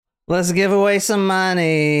Let's give away some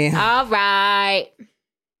money. All right.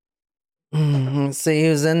 Let's see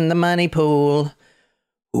who's in the money pool.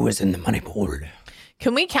 Who is in the money pool?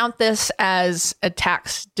 Can we count this as a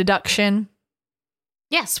tax deduction?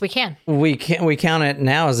 Yes, we can. We count it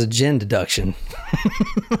now as a gin deduction.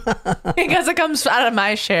 Because it comes out of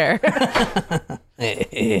my share.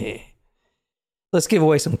 Let's give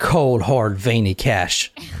away some cold, hard, veiny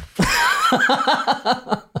cash.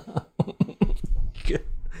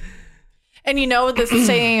 And you know the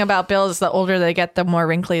saying about bills, the older they get, the more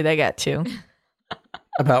wrinkly they get too.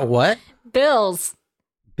 About what? Bills.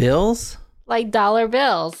 Bills? Like dollar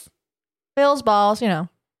bills. Bills, balls, you know.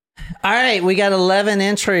 All right, we got 11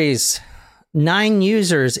 entries, 9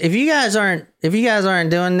 users. If you guys aren't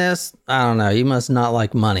doing this, I don't know. You must not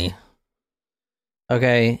like money.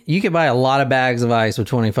 Okay, you could buy a lot of bags of ice with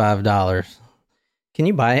 $25. Can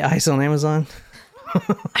you buy ice on Amazon?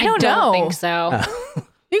 I don't know. think so.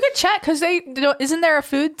 You could check because isn't there a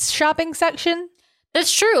food shopping section?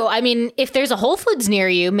 That's true. I mean, if there's a Whole Foods near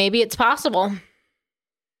you, maybe it's possible.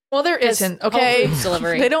 Well, there isn't. Okay, Whole Foods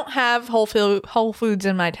delivery. They don't have Whole Foods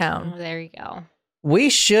in my town. Oh, there you go. We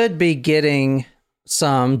should be getting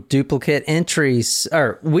some duplicate entries,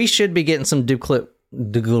 or we should be getting some duplicate.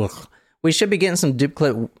 We should be getting some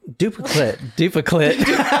duplicate.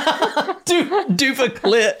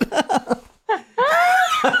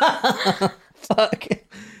 Fuck.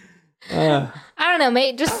 I don't know,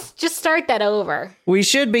 mate. Just start that over. We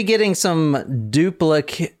should be getting some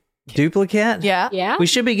duplicate. Yeah. Yeah. We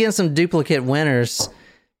should be getting some duplicate winners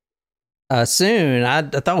soon. I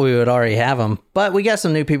thought we would already have them, but we got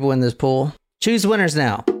some new people in this pool. Choose winners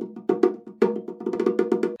now.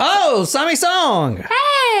 Oh, Sammy Song!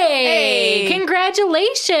 Hey!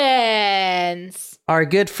 Congratulations! Our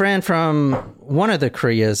good friend from one of the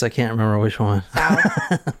Koreas. I can't remember which one.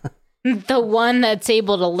 The one that's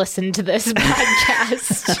able to listen to this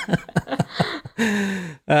podcast.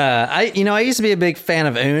 I used to be a big fan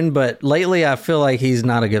of Un, but lately I feel like he's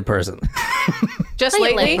not a good person. Just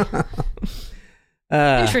lately?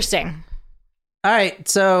 Interesting. All right,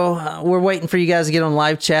 so we're waiting for you guys to get on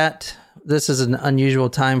live chat. This is an unusual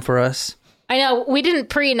time for us. I know, we didn't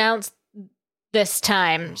pre-announce this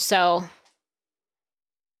time, so...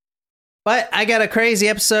 But I got a crazy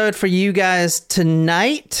episode for you guys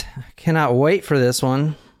tonight. Cannot wait for this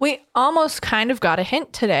one. We almost kind of got a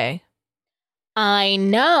hint today. I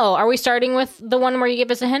know. Are we starting with the one where you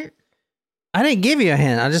give us a hint? I didn't give you a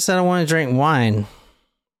hint. I just said I want to drink wine.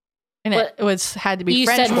 And it had to be You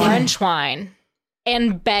French said wine. French wine.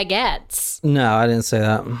 And baguettes. No, I didn't say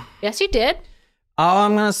that. Yes, you did. All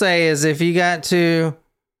I'm going to say is we're going to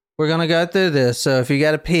go through this. So if you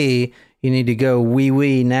got to pee, you need to go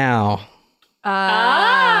wee now. All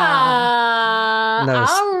No.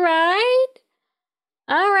 right.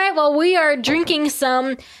 All right. Well, we are drinking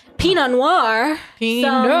some Pinot Noir.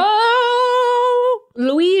 Pinot.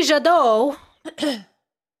 Louis Jadot.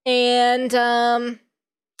 And, some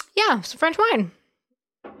French wine.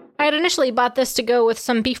 I had initially bought this to go with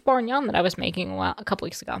some beef bourguignon that I was making a couple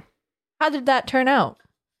weeks ago. How did that turn out?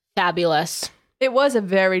 Fabulous. It was a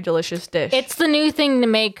very delicious dish. It's the new thing to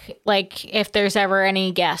make, like, if there's ever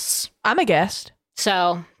any guests. I'm a guest.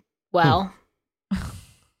 So, well,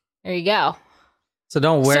 there you go. So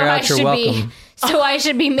don't wear out your welcome. So I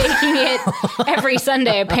should be making it every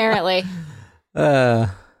Sunday, apparently.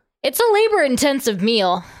 It's a labor-intensive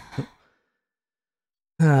meal,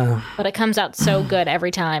 but it comes out so good every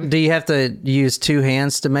time. Do you have to use 2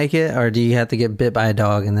 hands to make it, or do you have to get bit by a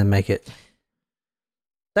dog and then make it?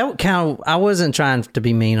 That would count. I wasn't trying to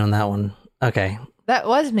be mean on that one. Okay. That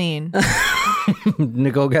was mean.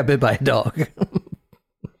 Nicole got bit by a dog.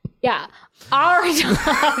 Yeah. Our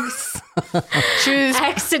dogs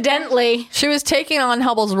accidentally. She was taking on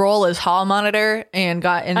Hubble's role as hall monitor and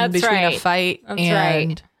got in That's between right. a fight. That's and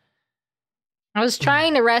right. I was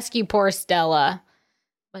trying to rescue poor Stella,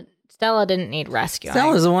 but Stella didn't need rescuing.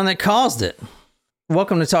 Stella's the one that caused it.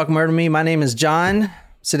 Welcome to Talk Murder Me. My name is John.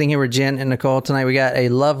 Sitting here with Jen and Nicole. Tonight we got a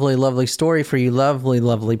lovely, lovely story for you lovely,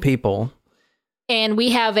 lovely people. And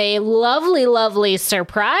we have a lovely, lovely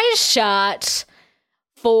surprise shot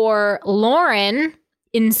for Lauren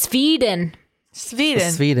in Sweden.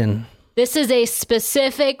 Sweden. This is a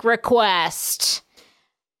specific request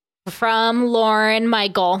from Lauren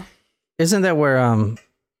Michael. Isn't that where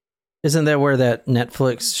that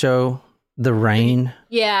Netflix show, The Rain?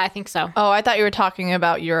 Yeah, I think so. Oh, I thought you were talking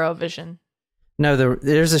about Eurovision. No,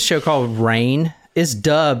 there's a show called Rain. It's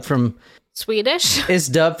dubbed from Swedish.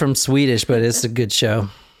 Swedish, but it's a good show.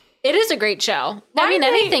 It is a great show. Why I mean, do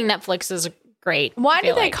they- anything Netflix is great. Why I do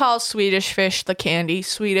feel they like. call Swedish fish the candy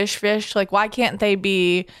Swedish fish? Like, why can't they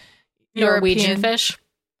be, Norwegian European fish.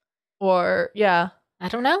 or I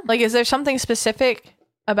don't know. like, is there something specific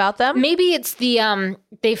about them? Maybe it's the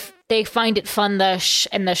they find it fun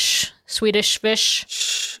and the Swedish fish.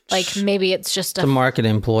 Shh, Like shh. maybe it's just The a market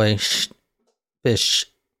employee. Shh. Fish.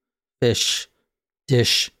 Fish.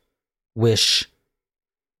 Dish. Wish.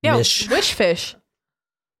 Yeah, Mish. wish fish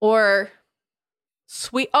or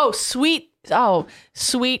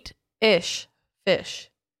sweet-ish fish,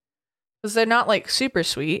 because they're not like super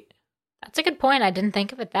sweet. That's a good point. I didn't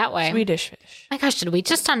think of it that way. Swedish fish. My gosh, did we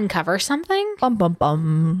just uncover something? Bum bum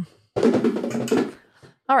bum.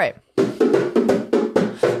 All right.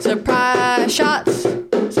 Surprise shots.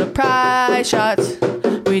 Surprise shots.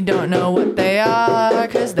 We don't know what they are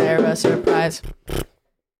because they're a surprise.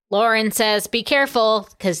 Lauren says, "Be careful,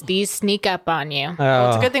 because these sneak up on you." Well,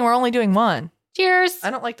 it's a Oh. good thing we're only doing one. Cheers.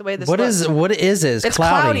 I don't like the way this What looks. is it? It's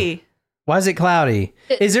cloudy. Why is it cloudy?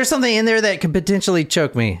 Is there something in there that could potentially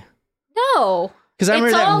choke me? No. Because I It's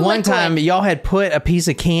remember that all one liquid. time y'all had put a piece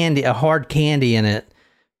of candy, a hard candy in it.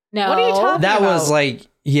 No. What are you talking That was about? like,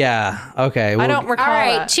 yeah, okay. I well, don't recall All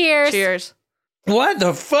right, that. cheers. Cheers. What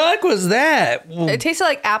the fuck was that? Well, It tasted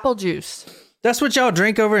like apple juice. that's what y'all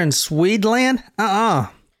drink over in Swedeland?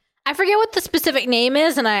 I forget what the specific name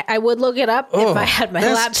is, and I would look it up Oh, if I had my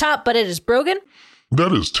that's- laptop, but it is broken.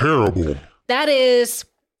 That is terrible. That is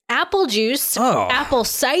apple juice, Oh. apple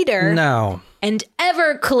cider, No, and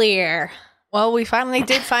Everclear. Well, we finally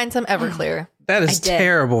did find some Everclear. that is I did.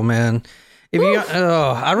 terrible, man. If you,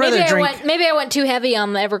 I'd rather Maybe I went too heavy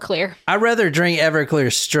on the Everclear. I'd rather drink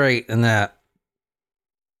Everclear straight than that.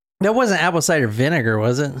 That wasn't apple cider vinegar,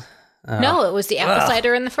 was it? Oh. No, it was the apple Ugh.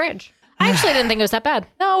 cider in the fridge. I actually didn't think it was that bad.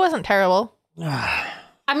 No, it wasn't terrible.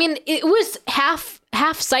 I mean, it was half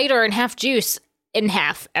cider and half juice in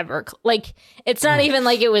half Like, it's not even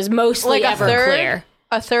like it was mostly Like Everclear.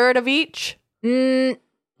 a third of each, Mm,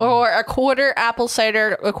 or a quarter apple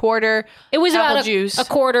cider, a quarter, it was Apple about juice. a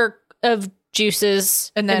quarter of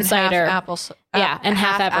juices and then and cider. half apple. Yeah, and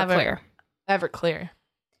half Everclear. Everclear.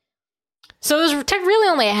 So it was really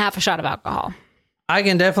only a half a shot of alcohol. I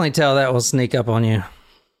can definitely tell that will sneak up on you.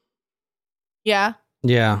 Yeah.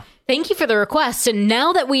 Yeah. Thank you for the request. And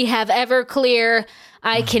now that we have Everclear,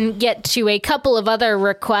 I can get to a couple of other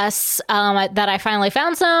requests that I finally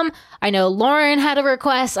found some. I know Lauren had a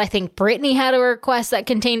request. I think Brittany had a request that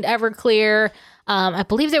contained Everclear. I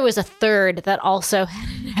believe there was a third that also had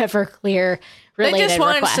an Everclear related They just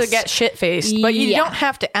want request. us to get shit faced, but you Yeah. don't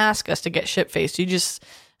have to ask us to get shit faced. You just,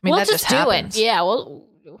 we'll that just just do happens. it. Yeah, well,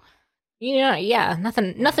 yeah,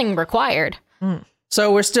 nothing required.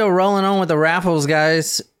 So we're still rolling on with the raffles,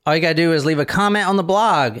 guys. All you gotta do is leave a comment on the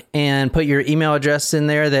blog and put your email address in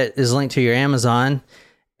there that is linked to your Amazon.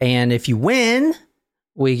 And if you win,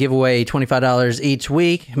 we give away $25 each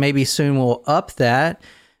week. Maybe soon we'll up that.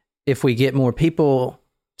 If we get more people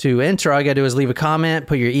to enter, all you gotta do is leave a comment,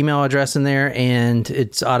 put your email address in there, and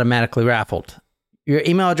it's automatically raffled. Your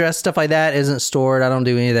email address, stuff like that, isn't stored. I don't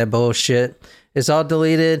do any of that bullshit. It's all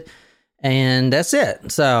deleted, and that's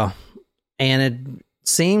it. So, and it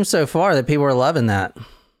seems so far that people are loving that.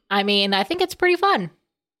 I mean, I think it's pretty fun.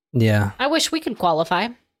 Yeah. I wish we could qualify.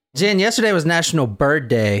 Jen, yesterday was National Bird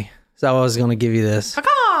Day, so I was going to give you this.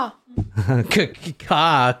 Caw.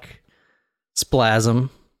 Cock. Splasm.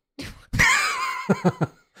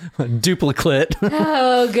 Duplicate.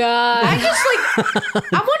 Oh, God. I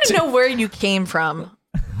just I want to know where you came from,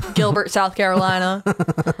 Gilbert, South Carolina.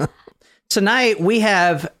 Tonight we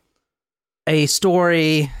have a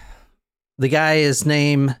story. The guy's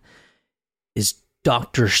name is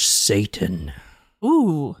Dr. Satan.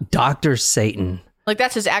 Ooh, Dr. Satan. like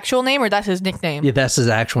that's his actual name or that's his nickname? Yeah, that's his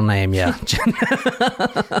actual name, yeah.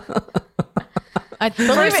 I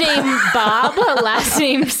believe, First name Bob, last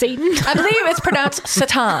name Satan. I believe it's pronounced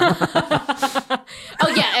Satan.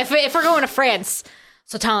 Oh, yeah. If we're going to France,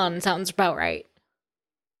 Satan sounds about right.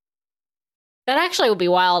 That actually would be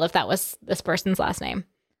wild if that was this person's last name.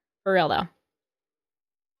 For real, though.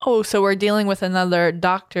 Oh, so we're dealing with another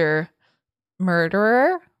doctor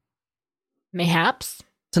murderer? Mayhaps.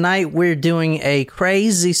 Tonight we're doing a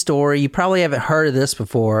crazy story. You probably haven't heard of this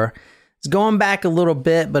before. It's going back a little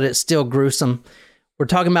bit, but it's still gruesome. We're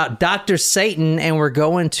talking about Dr. Satan, and we're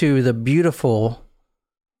going to the beautiful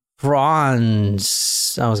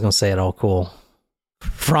Franz. I was going to say it all cool.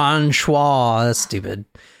 Francois. That's stupid.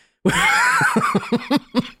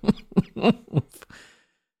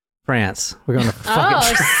 France. We're going to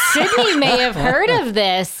fucking Oh, Sydney may have heard of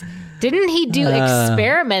this. Didn't he do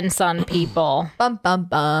experiments on people? Bum, bum,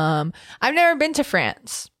 bum. I've never been to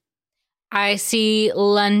France. I see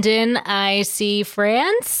London. I see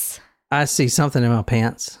France. I see something in my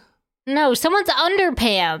pants. No, someone's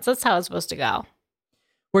underpants. That's how it's supposed to go.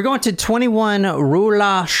 We're going to 21 Rue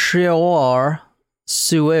La Chaussure,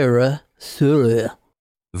 Sueur.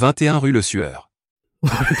 21 rue Le Sueur.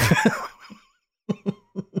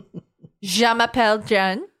 Je m'appelle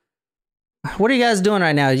Jen. What are you guys doing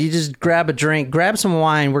right now? You just grab a drink, grab some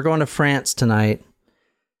wine. We're going to France tonight.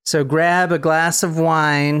 So grab a glass of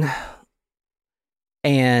wine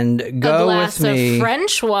and go with me. A glass of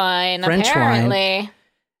French wine, apparently.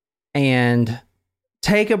 And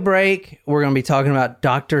take a break. We're going to be talking about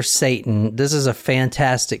Dr. Satan. This is a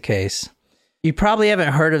fantastic case. You probably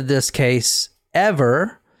haven't heard of this case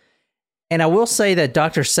ever. And I will say that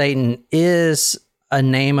Dr. Satan is a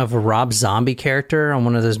name of a Rob Zombie character on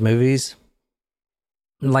one of those movies,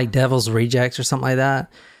 like Devil's Rejects or something like that.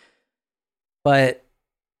 But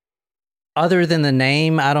other than the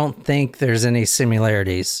name, I don't think there's any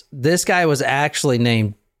similarities. This guy was actually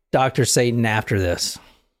named Dr. Satan after this.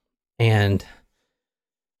 And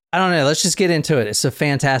I don't know. Let's just get into it. It's a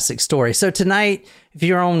fantastic story. So tonight, if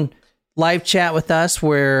you're on live chat with us,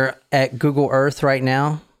 we're at Google Earth right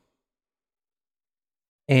now.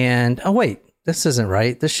 And, oh wait, this isn't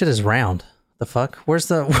right. This shit is round. The fuck? Where's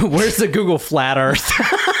the Google Flat Earth?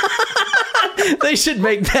 They should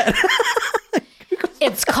make that.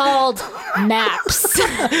 It's called Maps.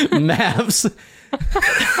 Maps.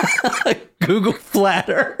 Google Flat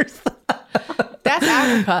Earth. That's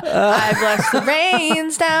Africa. I bless the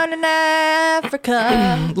rains down in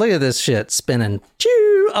Africa. Look at this shit spinning.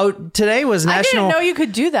 Choo. Oh, today was National... I didn't know you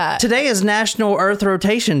could do that. Today is National Earth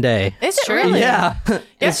Rotation Day. Is it really? Yeah.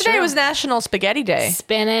 Yesterday was National Spaghetti Day.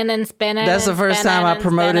 Spinning and spinning. That's the first time I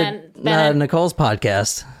promoted Nicole's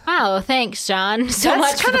podcast. Oh, thanks, Sean. So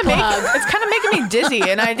much for the plug. It's kind of making me dizzy,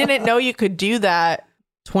 and I didn't know you could do that.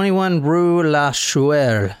 21 Rue La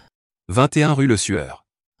Chaussure. 21 rue Le Sueur.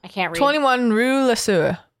 I can't read. 21 Rue Le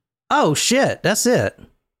Sueur. Oh, shit. That's it.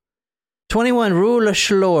 21 Rue La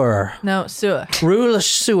Chaussure. No, Sueur. Rue La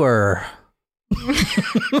Sueur.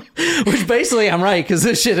 Which basically, I'm right, because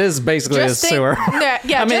this shit is basically a sewer.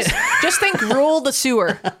 Yeah, I mean, just think rule the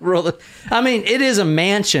sewer. I mean, it is a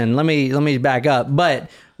mansion. Let me back up. But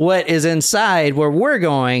what is inside where we're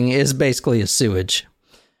going is basically a sewage.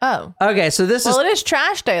 Oh. Okay, so this is... Well, it is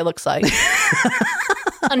trash day, it looks like.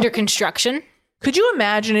 Under construction. Could you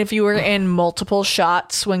imagine if you were in multiple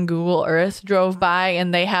shots when Google Earth drove by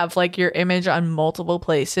and they have like your image on multiple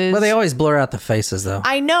places? Well, they always blur out the faces though.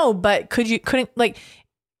 I know, but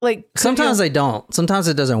sometimes they don't. Sometimes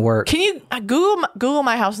it doesn't work. Can you Google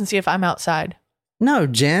my house and see if I'm outside? No,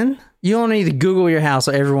 Jen. You don't need to Google your house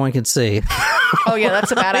so everyone can see. Oh yeah,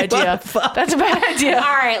 that's a bad idea. That's a bad idea. All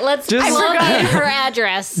right, let's plug in her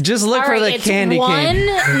address. Just look for the candy cane.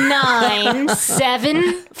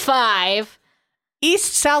 1975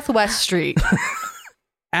 East Southwest Street.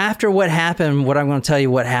 After what happened, what I'm going to tell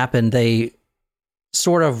you what happened, they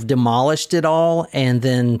sort of demolished it all and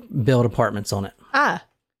then built apartments on it.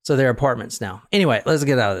 So they're apartments now. Anyway, let's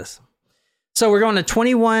get out of this. So we're going to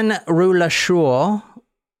 21 Rue La Chaussure,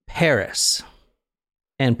 Paris.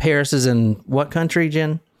 And Paris is in what country,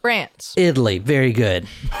 Jen? France. Italy. Very good.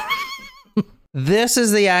 This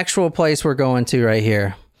is the actual place we're going to right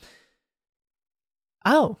here.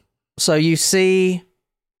 Oh. So you see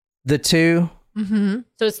the two? Mm-hmm.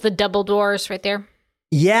 So it's the double doors right there?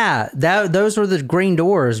 Yeah, those were the green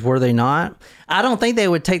doors, were they not? I don't think they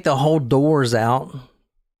would take the whole doors out.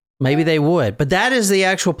 Maybe they would, but that is the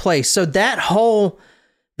actual place. So that whole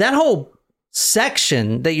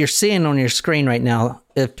section that you're seeing on your screen right now,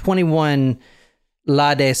 21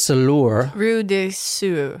 La de Soleure, Rue de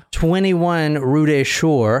Sueur, 21 Rue de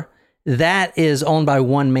Chaussure, that is owned by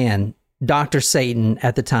one man, Dr. Satan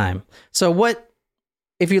at the time. So what,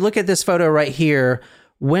 if you look at this photo right here,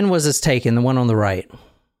 when was this taken, the one on the right?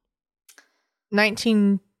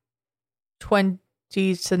 1920s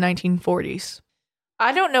to 1940s.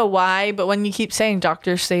 I don't know why, but when you keep saying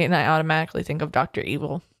Dr. Satan, I automatically think of Dr.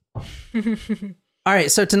 Evil. All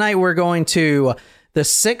right, so tonight we're going to the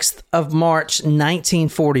 6th of March,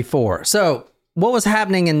 1944. So what was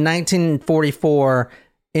happening in 1944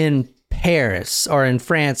 in Paris, or in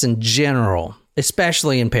France in general,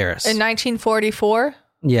 especially in Paris? In 1944?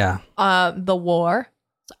 Yeah. The war.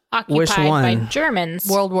 Occupied Which one? by Germans.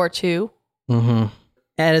 World War II. Mm-hmm.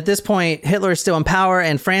 And at this point, Hitler is still in power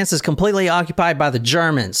and France is completely occupied by the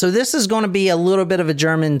Germans. So this is going to be a little bit of a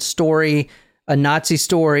German story, a Nazi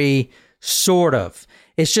story, sort of.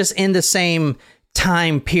 It's just in the same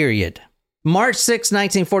time period. March 6,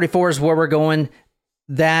 1944 is where we're going.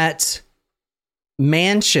 That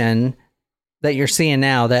mansion that you're seeing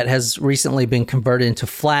now that has recently been converted into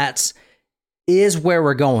flats is where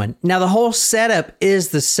we're going. Now, the whole setup is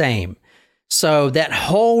the same. So that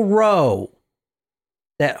whole row,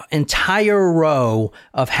 that entire row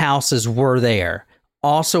of houses were there,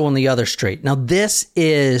 also on the other street. Now, this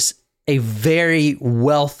is a very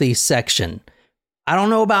wealthy section. I don't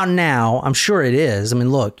know about now. I'm sure it is. I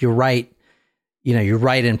mean, look, you're right. You know, you're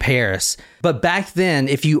right in Paris. But back then,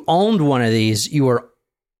 if you owned one of these, you were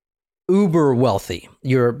uber wealthy.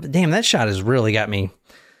 Damn, that shot has really got me.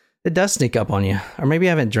 It does sneak up on you. Or maybe I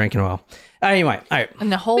haven't drank in a while. Anyway, all right.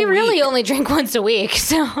 And the whole We really week. only drink once a week,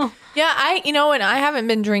 so Yeah, and I haven't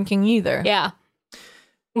been drinking either. yeah.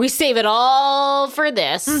 We save it all for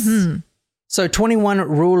this. Mm-hmm. So 21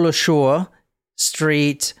 Rue Le Choix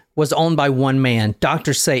Street was owned by one man,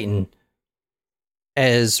 Dr. Satan,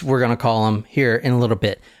 as we're going to call him here in a little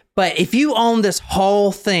bit. But if you own this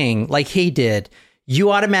whole thing like he did,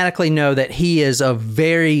 you automatically know that he is of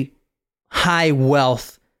very high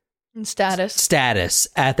wealth And status.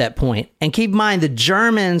 at that point. And keep in mind, the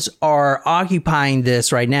Germans are occupying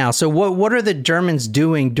this right now. So what are the Germans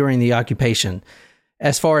doing during the occupation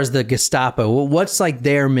as far as the Gestapo? What's like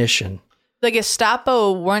their mission? The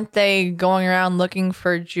Gestapo, weren't they going around looking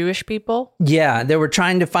for Jewish people? Yeah, they were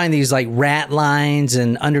trying to find these like rat lines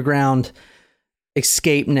and underground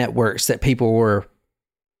escape networks that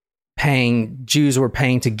Jews were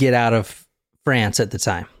paying to get out of France at the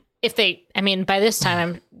time. By this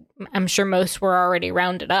time, I'm sure most were already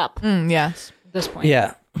rounded up Yes. at this point.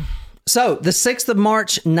 Yeah. So the 6th of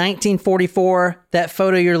March, 1944, that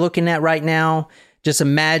photo you're looking at right now, just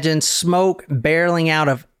imagine smoke barreling out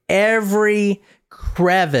of every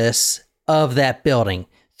crevice of that building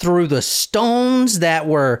through the stones that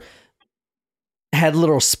had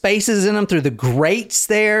little spaces in them, through the grates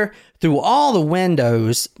there, through all the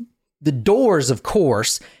windows, the doors, of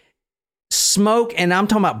course, smoke. And I'm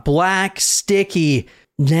talking about black, sticky,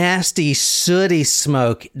 nasty, sooty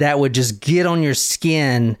smoke that would just get on your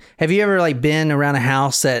skin. Have you ever been around a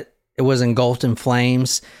house that it was engulfed in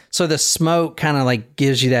flames? So the smoke kind of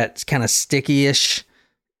gives you that kind of sticky-ish,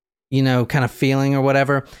 kind of feeling or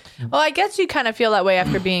whatever. Well, I guess you kind of feel that way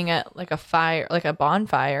after being at a fire, like a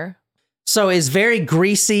bonfire. So it's very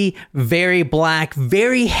greasy, very black,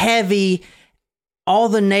 very heavy. All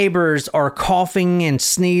the neighbors are coughing and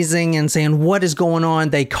sneezing and saying, what is going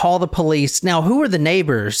on? They call the police. Now, who are the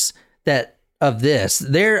neighbors of this?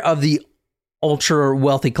 They're of the ultra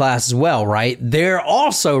wealthy class as well, right? They're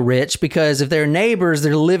also rich because if they're neighbors,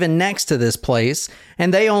 they're living next to this place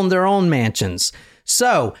and they own their own mansions.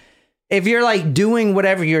 So if you're doing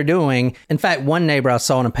whatever you're doing, in fact, one neighbor I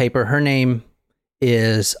saw in a paper, her name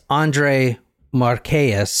is Andre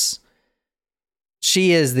Marquez.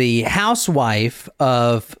 She is the housewife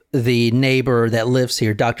of the neighbor that lives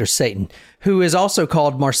here, Dr. Satan, who is also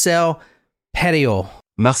called Marcel Petiot.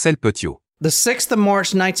 Marcel Petiot. The 6th of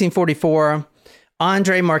March, 1944,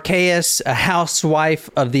 Andre Marquez, a housewife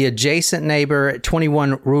of the adjacent neighbor at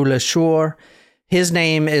 21 Rue Le Choix. His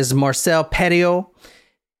name is Marcel Petiot,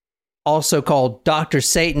 also called Dr.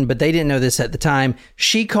 Satan, but they didn't know this at the time.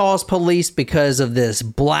 She calls police because of this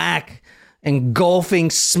black engulfing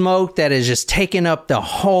smoke that is just taking up the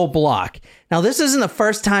whole block. Now, this isn't the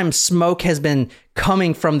first time smoke has been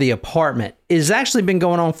coming from the apartment. It has actually been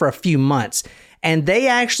going on for a few months. And they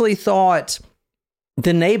actually thought,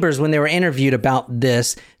 the neighbors, when they were interviewed about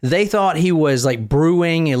this, they thought he was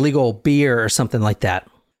brewing illegal beer or something like that.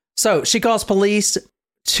 So she calls police.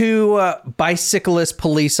 2 bicyclist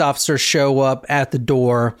police officers show up at the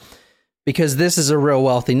door because this is a real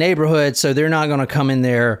wealthy neighborhood. So they're not going to come in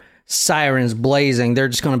there sirens blazing. They're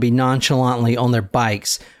just going to be nonchalantly on their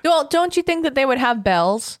bikes. Well, don't you think that they would have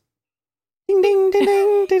bells? Ding, ding, ding,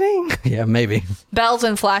 ding, ding, ding. Yeah, maybe. Bells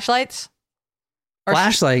and flashlights? Or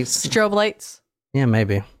Flashlights. Strobe lights? Yeah,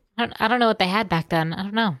 maybe. I don't know what they had back then. I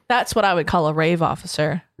don't know. That's what I would call a rave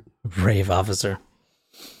officer. Rave officer.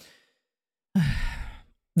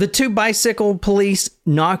 The 2 bicycle police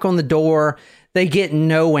knock on the door. They get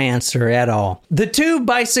no answer at all. The 2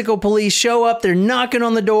 bicycle police show up. They're knocking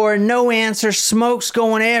on the door. No answer. Smoke's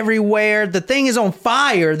going everywhere. The thing is on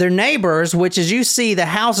fire. Their neighbors, which as you see, the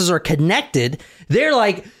houses are connected. They're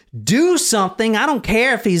like, do something. I don't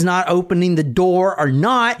care if he's not opening the door or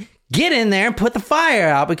not. Get in there and put the fire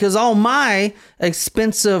out because all my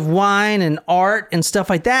expensive wine and art and stuff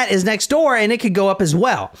like that is next door and it could go up as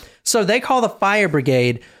well. So they call the fire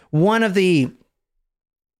brigade. One of the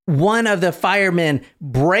firemen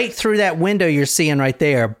break through that window you're seeing right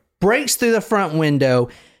there, breaks through the front window,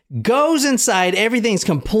 goes inside. Everything's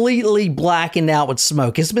completely blackened out with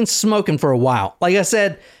smoke. It's been smoking for a while. Like I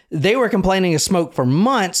said, they were complaining of smoke for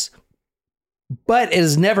months, but it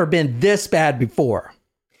has never been this bad before.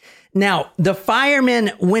 Now, the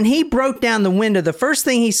fireman, when he broke down the window, the first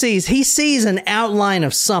thing he sees an outline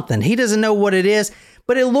of something. He doesn't know what it is,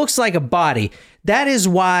 but it looks like a body. That is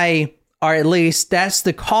why, or at least that's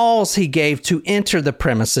the calls he gave to enter the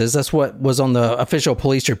premises. That's what was on the official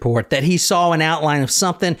police report, that he saw an outline of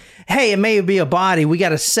something. Hey, it may be a body. We got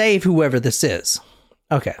to save whoever this is.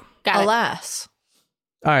 Okay. Got it. Alas.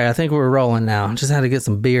 All right, I think we're rolling now. Just had to get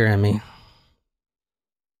some beer in me.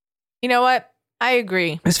 You know what? I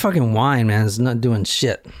agree. This fucking wine, man, is not doing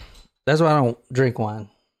shit. That's why I don't drink wine.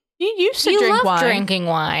 You used to You drink love wine. drinking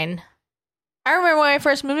wine. I remember when I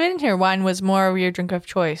first moved in here, wine was more of your drink of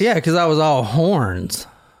choice. Yeah, because I was all horns.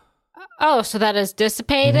 Oh, so that is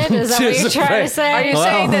dissipated? Is that what you're trying to say? Are you Well-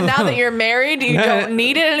 saying that now that you're married, you don't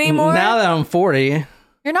need it anymore? Now that I'm 40,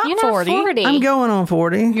 You're not You're 40. not 40. I'm going on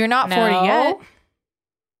 40. You're not 40 No. yet.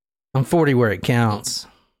 I'm 40 where it counts.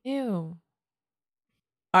 Ew.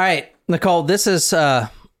 All right, Nicole, this is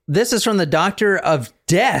from the Doctor of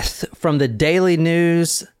Death from the Daily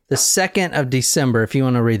News, the 2nd of December, if you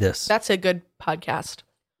want to read this. That's a good podcast.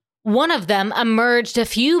 One of them emerged a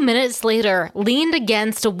few minutes later, leaned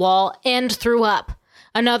against a wall, and threw up.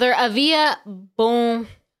 Another, Avia Bon...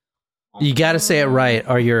 You got to say it right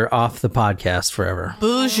or you're off the podcast forever.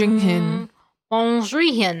 Boozingen.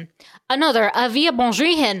 Bonjrihin. Another, Avia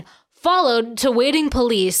Bonjrihin, followed to waiting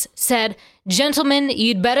police, said, "Gentlemen,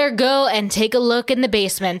 you'd better go and take a look in the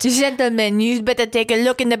basement. Gentlemen, you better take a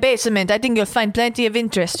look in the basement. I think you'll find plenty of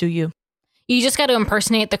interest to you. You just got to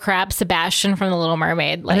impersonate the crab Sebastian from The Little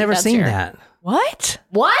Mermaid. I never that's seen your- that. What?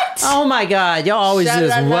 What? Oh my God, y'all always do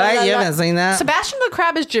this. What? You haven't seen that? Sebastian the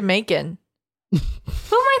Crab is Jamaican.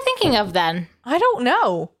 Who am I thinking of then? I don't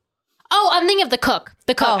know. Oh, I'm thinking of the cook.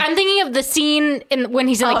 The cook. Oh. I'm thinking of the scene when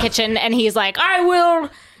he's in the kitchen and he's like, "I will,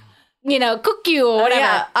 cook you," or whatever.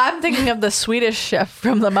 Yeah, I'm thinking of the Swedish chef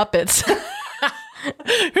from the Muppets.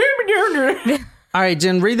 All right,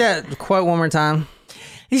 Jen, read that quote one more time.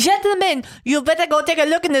 Gentlemen, you better go take a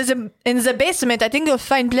look in the basement. I think you'll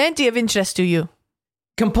find plenty of interest to you.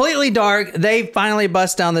 Completely dark. They finally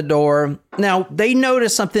bust down the door. Now, they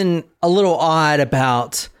notice something a little odd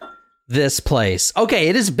about this place. Okay,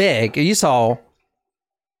 it is big. You saw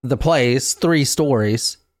the place, 3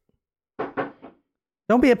 stories.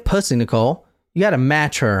 Don't be a pussy, Nicole. You got to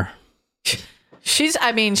match her. She's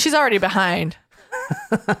already behind.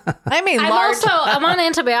 I'm on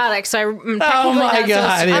antibiotics, so I'm technically Oh my not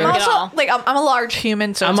God, supposed to yeah. I'm drink at all. also I'm a large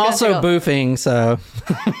human, so I'm it's gonna also take a- boofing, so...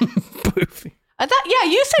 boofing. I thought, yeah,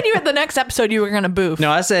 you said you at the next episode you were gonna boof. No,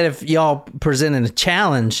 I said if y'all presented a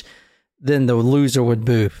challenge, then the loser would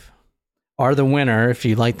boof. Or the winner, if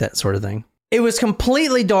you like that sort of thing. It was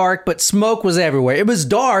completely dark, but smoke was everywhere. It was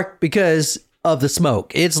dark because of the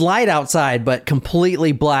smoke. It's light outside, but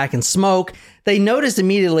completely black and smoke. They noticed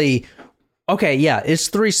immediately, okay, yeah, it's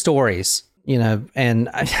 3 stories, and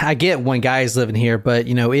I get one guy's living here, but,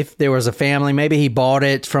 if there was a family, maybe he bought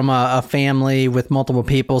it from a family with multiple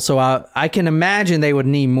people. So I can imagine they would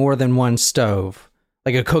need more than one stove,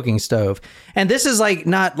 like a cooking stove. And this is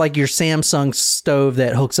not like your Samsung stove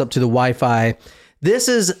that hooks up to the Wi-Fi. This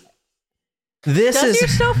is Does your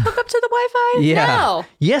stove hook up to the Wi-Fi? yeah. No.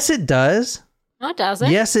 Yes, it does. No, it doesn't.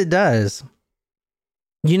 Yes, it does.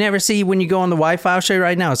 You never see when you go on the Wi-Fi. I'll show you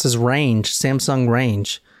right now. It says Range, Samsung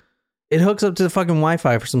Range. It hooks up to the fucking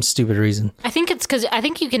Wi-Fi for some stupid reason. I think it's because I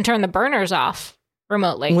think you can turn the burners off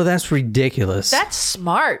remotely. Well, that's ridiculous. That's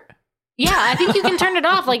smart. Yeah, I think you can turn it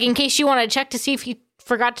off, in case you want to check to see if you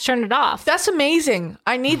forgot to turn it off. That's amazing.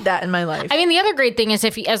 I need that in my life. I mean, the other great thing is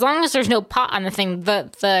as long as there's no pot on the thing,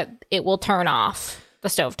 it will turn off the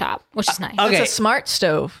stovetop, which is nice. okay. It's a smart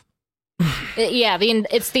stove.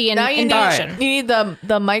 It's the Now you induction. need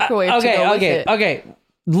the microwave to go with it. Okay.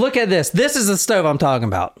 Look at this. This is the stove I'm talking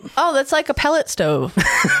about. Oh, that's like a pellet stove.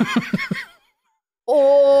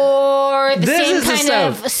 Or the This same is the kind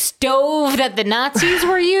stove. of stove that the Nazis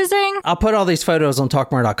were using. I'll put all these photos on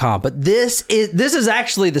talkmore.com, but this is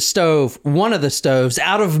actually the stove, one of the stoves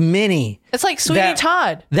out of many It's like Sweeney That-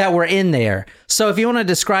 Todd. that were in there. So if you want to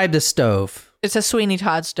describe the stove, It's a Sweeney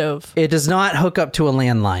Todd stove. it does not hook up to a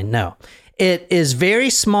landline. No. It is very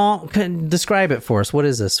small. Describe it for us. What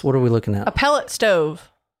is this? What are we looking at? A pellet stove.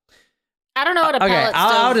 I don't know what a pellet stove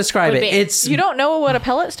I'll describe would it. be. It's You don't know what a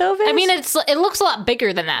pellet stove is? I mean, it looks a lot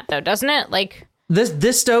bigger than that, though, doesn't it? Like,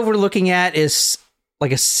 this stove we're looking at is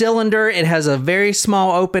like a cylinder. It has a very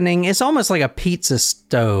small opening. It's almost like a pizza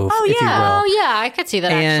stove, Oh, if you yeah. will. oh yeah, I could see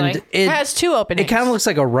that And actually. it has 2 openings. it kind of looks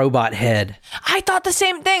like a robot head. I thought the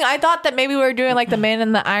same thing. I thought that maybe we were doing like the Man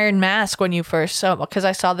in the Iron Mask when you first saw, because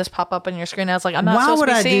I saw this pop up on your screen. I was like, I'm not Why supposed would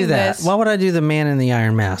to be I do seeing that? this. Why would I do the Man in the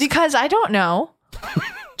Iron Mask? Because I don't know.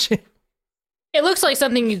 It looks like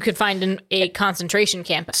something you could find in a concentration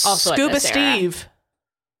camp. Also, Scuba at this era. Steve.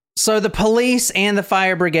 So the police and the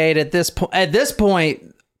fire brigade at this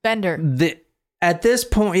point, Bender. At this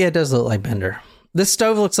point, yeah, it does look like Bender. This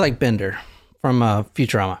stove looks like Bender from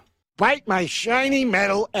Futurama. Bite my shiny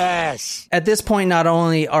metal ass. At this point, not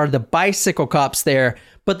only are the bicycle cops there,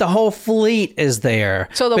 but the whole fleet is there.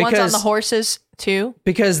 So the ones on the horses too?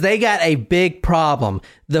 Because they got a big problem.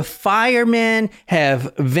 The firemen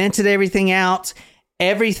have vented everything out.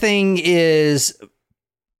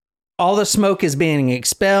 All the smoke is being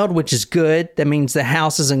expelled, which is good. That means the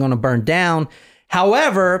house isn't going to burn down.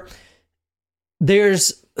 However,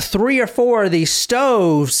 there's 3 or 4 of these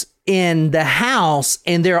stoves in the house,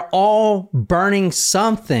 and they're all burning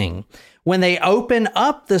something. When they open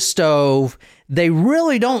up the stove, they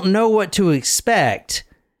really don't know what to expect.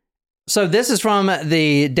 So this is from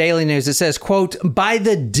the Daily News. It says, quote, by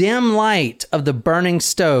the dim light of the burning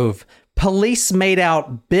stove, police made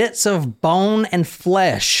out bits of bone and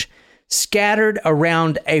flesh scattered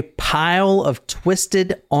around a pile of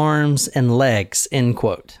twisted arms and legs, end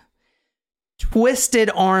quote.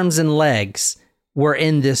 Twisted arms and legs were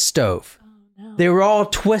in this stove. Oh, no. They were all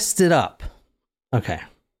twisted up. Okay.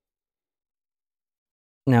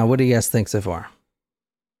 Now, what do you guys think so far?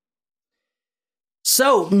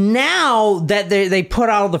 So now that they put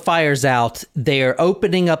all the fires out, they're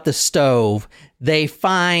opening up the stove. They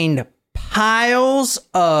find piles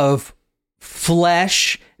of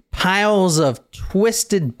flesh, piles of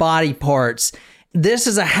twisted body parts. This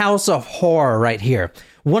is a house of horror right here.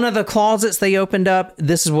 One of the closets they opened up,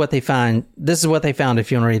 this is what they find. This is what they found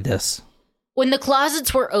if you want to read this. When the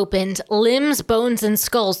closets were opened, limbs, bones, and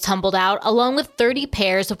skulls tumbled out, along with 30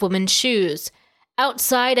 pairs of women's shoes.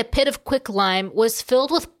 Outside, a pit of quicklime was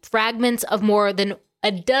filled with fragments of more than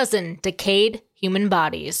a dozen decayed human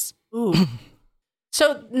bodies. Ooh.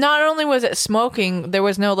 So not only was it smoking, there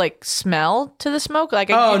was no like smell to the smoke. Like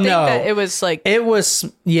I think that it was like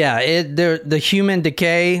the human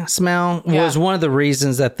decay smell was one of the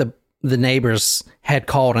reasons that the neighbors had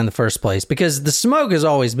called in the first place, because the smoke has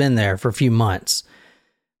always been there for a few months.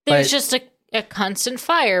 There's just a constant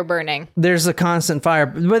fire burning. There's a constant fire,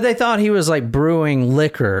 but they thought he was like brewing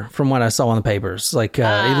liquor from what I saw in the papers, like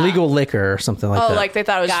illegal liquor or something like that. Oh, like they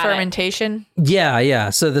thought it was fermentation? Yeah.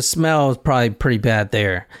 So the smell is probably pretty bad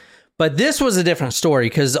there. But this was a different story,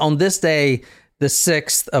 because on this day, the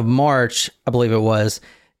 6th of March, I believe it was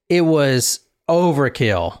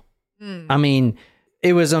overkill. I mean,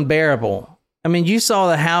 it was unbearable. I mean, you saw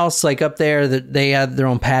the house like up there that they had their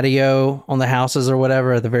own patio on the houses or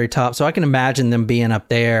whatever at the very top. So I can imagine them being up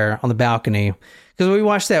there on the balcony, because we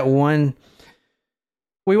watched that one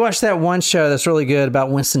show that's really good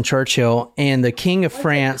about Winston Churchill and the King of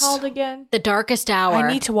France. What's it called again? The Darkest Hour.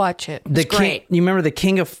 I need to watch it. It's great. You remember the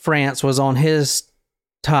King of France was on his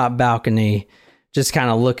top balcony, just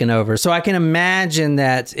kind of looking over. So I can imagine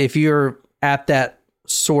that if you're at that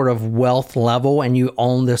sort of wealth level and you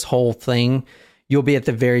own this whole thing, you'll be at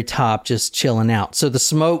the very top just chilling out. So the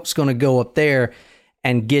smoke's going to go up there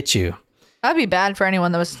and get you. That'd be bad for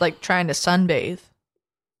anyone that was like trying to sunbathe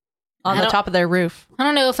on the top of their roof. I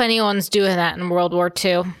don't know if anyone's doing that in World War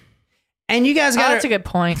II. And you guys got that's a good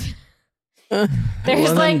point.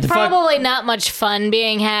 There's probably not much fun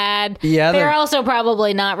being had. Yeah, they're also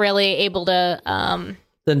probably not really able to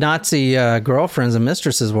the Nazi girlfriends and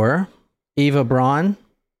mistresses were. Eva Braun.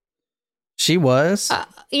 She was.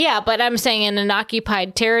 Yeah, but I'm saying in an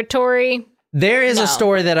occupied territory. There is a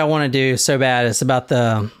story that I want to do so bad. It's about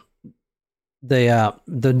the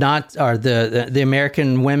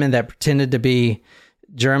American women that pretended to be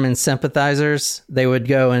German sympathizers. They would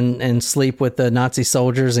go and sleep with the Nazi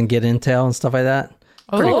soldiers and get intel and stuff like that.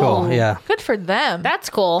 Pretty cool. Yeah. Good for them. That's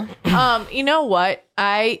cool. You know what?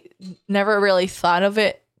 I never really thought of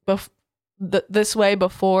it this way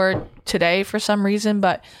before today for some reason,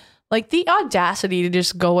 but like the audacity to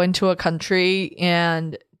just go into a country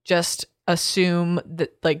and just assume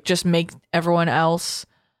that, like, just make everyone else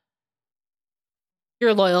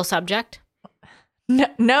your loyal subject.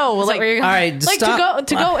 No, like, all right, like stop.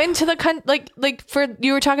 to go into the like for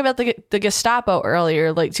you were talking about the Gestapo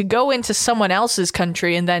earlier, like to go into someone else's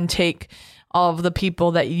country and then take all of the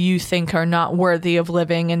people that you think are not worthy of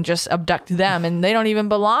living and just abduct them, and they don't even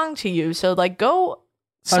belong to you. So like go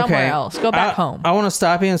somewhere else, go back home. I want to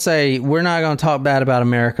stop you and say we're not going to talk bad about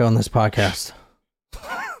America on this podcast.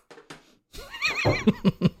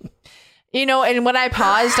 You know, and when I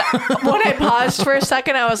paused for a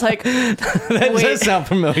second, I was like, that does sound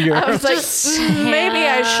familiar. I was like, maybe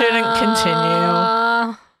I shouldn't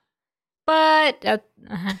continue. But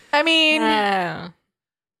I mean,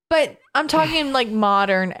 but I'm talking like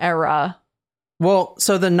modern era. Well,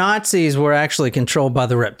 so the Nazis were actually controlled by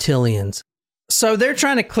the reptilians. So they're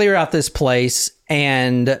trying to clear out this place,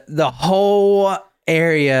 and the whole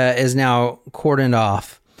area is now cordoned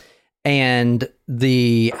off. And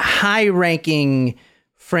the high-ranking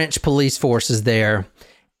French police force is there.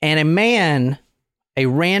 And a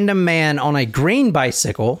random man on a green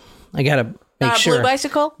bicycle. I got to Not a blue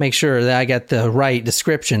bicycle? make sure that I got the right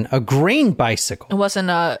description. A green bicycle. It wasn't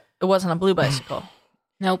a blue bicycle.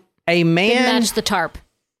 Nope. A Didn't man, match the tarp.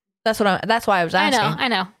 That's why I was asking. I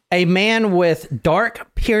know. a man with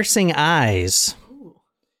dark, piercing eyes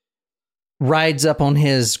rides up on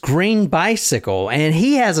his green bicycle, and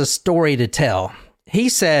he has a story to tell. He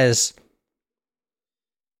says,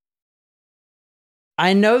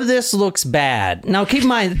 I know this looks bad. Now, keep in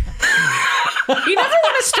mind, You never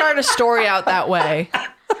want to start a story out that way.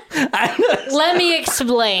 Let me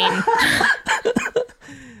explain.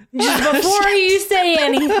 Just before you say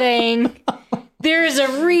anything, there's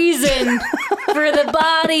a reason for the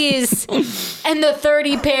bodies and the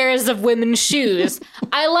 30 pairs of women's shoes.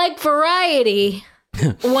 I like variety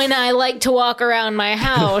when I like to walk around my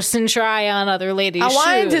house and try on other ladies' shoes. I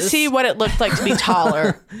wanted to see what it looked like to be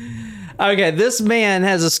taller. okay, this man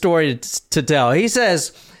has a story to tell. He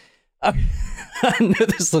says, I know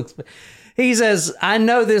this looks bad. He says, I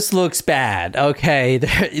know this looks bad. Okay,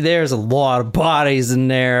 there's a lot of bodies in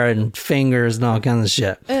there and fingers and all kinds of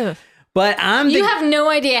shit. Ugh. But You have no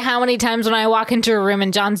idea how many times when I walk into a room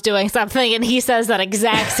and John's doing something and he says that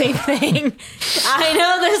exact same thing. I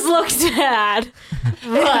know this looks bad,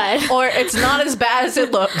 but... Or it's not as bad as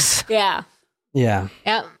it looks. Yeah. Yeah.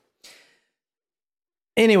 Yep.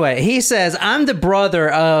 Anyway, he says, I'm the brother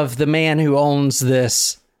of the man who owns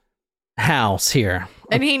this house here.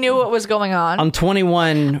 And he knew what was going on. I'm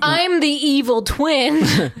 21. I'm the evil twin,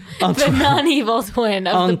 the non-evil twin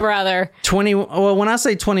of the brother. 20. Well, when I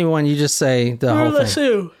say 21, you just say the whole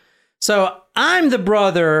thing. So I'm the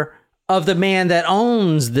brother of the man that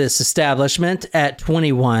owns this establishment at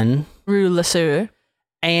 21. Rue Lesueur.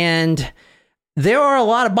 And there are a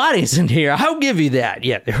lot of bodies in here. I'll give you that.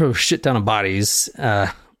 Yeah, there are a shit ton of bodies,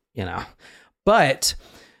 But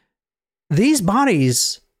these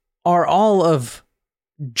bodies are all of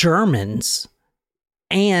Germans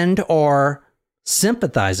and are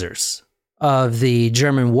sympathizers of the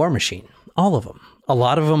German war machine. All of them. A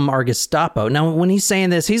lot of them are Gestapo. Now, when he's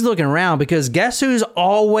saying this, he's looking around because guess who's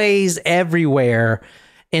always everywhere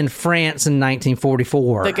in France in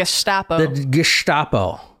 1944? The Gestapo. The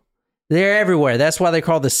Gestapo. They're everywhere. That's why they're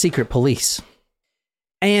called the secret police.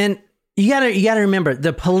 And you gotta remember,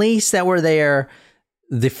 the police that were there,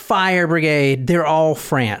 the fire brigade, they're all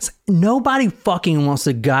France. Nobody fucking wants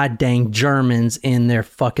the goddamn Germans in their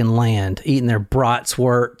fucking land, eating their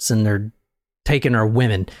bratwursts and they're taking our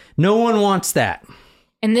women. No one wants that.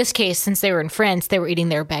 In this case, since they were in France, they were eating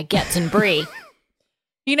their baguettes and brie.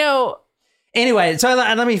 Anyway, so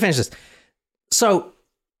let me finish this. So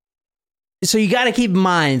you got to keep in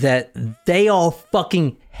mind that they all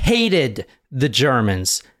fucking hated the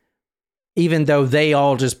Germans, even though they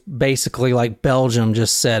all just basically, like Belgium,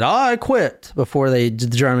 just said, I quit before the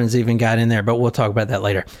Germans even got in there. But we'll talk about that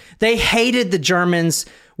later. They hated the Germans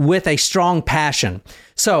with a strong passion.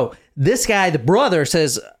 So this guy, the brother,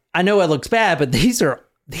 says, I know it looks bad, but these are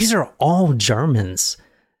all Germans.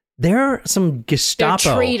 They're some Gestapo.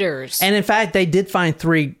 They're traitors. And in fact, they did find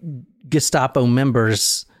 3 Gestapo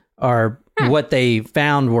members, or what they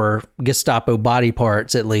found were Gestapo body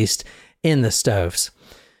parts, at least, in the stoves.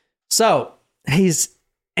 So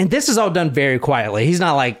and this is all done very quietly. He's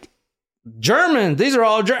not like, German, these are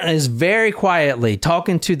all German. He's very quietly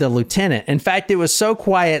talking to the lieutenant. In fact, it was so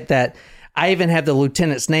quiet that I even have the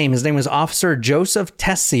lieutenant's name. His name was Officer Joseph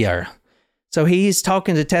Tessier. So he's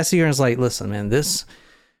talking to Tessier and is like, listen, man,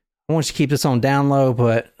 I want you to keep this on down low,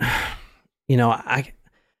 but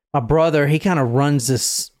my brother, he kind of runs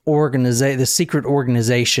this secret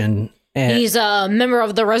organization. And He's a member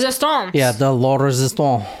of the Resistance. yeah, the La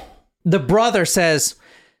Resistance. The brother says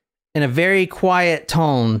in a very quiet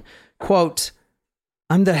tone, quote,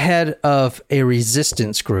 I'm the head of a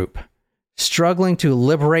resistance group struggling to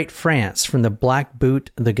liberate France from the Black Boot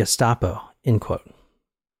of the Gestapo, end quote.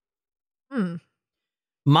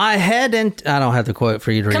 My head and I don't have the quote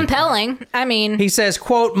for you to read. Compelling. I mean, He says,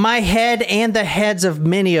 quote, my head and the heads of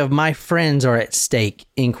many of my friends are at stake,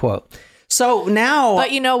 end quote. So now...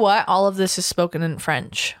 But you know what? All of this is spoken in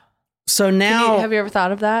French. So now... Have you ever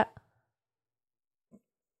thought of that?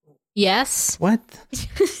 yes. What?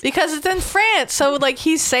 Because it's in France. So,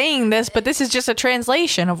 he's saying this, but this is just a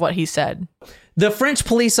translation of what he said. The French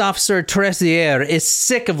police officer Tessier is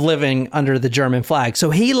sick of living under the German flag. So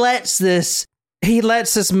he lets this he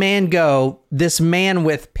lets this man go. This man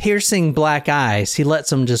with piercing black eyes. He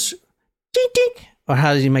lets him just ding ding. Or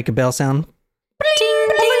how does he make a bell sound? Bling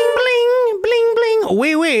bling bling bling bling.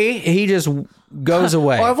 Wee wee. He just goes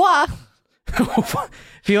away. Au revoir.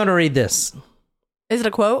 If you want to read this, Is it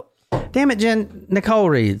a quote? damn it, Jen. Nicole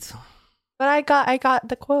reads. But I got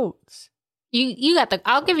the quotes. You got the.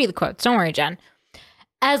 I'll give you the quotes. Don't worry, Jen.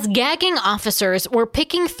 As gagging officers were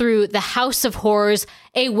picking through the House of Horrors,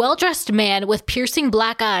 a well-dressed man with piercing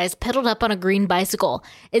black eyes pedaled up on a green bicycle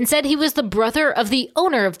and said he was the brother of the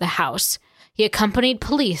owner of the house. He accompanied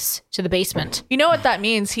police to the basement. You know what that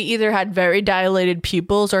means? He either had very dilated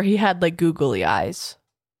pupils or he had like googly eyes.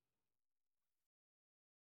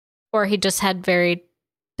 Or he just had very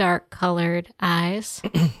dark-colored eyes.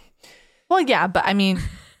 Well, yeah, but I mean,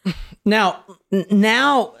 Now,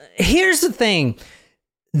 here's the thing.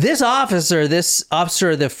 This officer of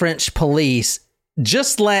the French police,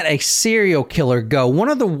 just let a serial killer go. One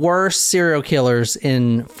of the worst serial killers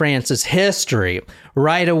in France's history,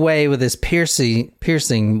 right away with his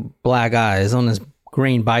piercing black eyes on his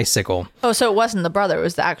green bicycle. oh, so it wasn't the brother; it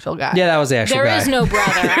was the actual guy. Yeah, that was the actual There guy. is no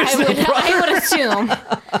brother. I would assume.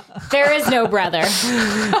 There is no brother. That's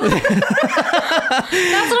what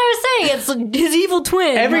I was saying. It's his evil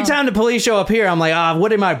twin. Every time the police show up here, I'm like, what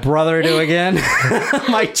did my brother do again?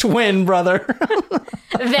 My twin brother.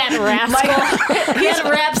 That rascal. He's a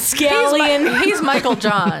rapscallion. He's Michael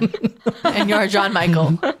John, and you're John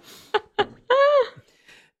Michael.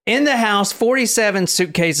 In the house, 47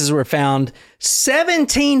 suitcases were found,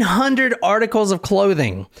 1,700 articles of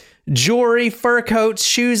clothing, jewelry, fur coats,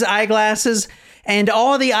 shoes, eyeglasses, and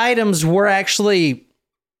all the items were actually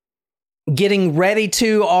getting ready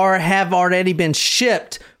to or have already been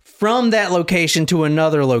shipped from that location to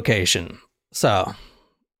another location. So,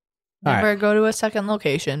 Never go to a second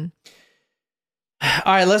location. all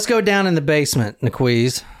right, let's go down in the basement,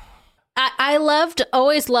 Naquiz. I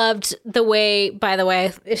always loved the way, by the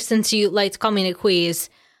way, since you like to call me Naquiz,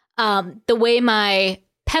 the way my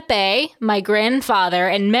Pepe, my grandfather,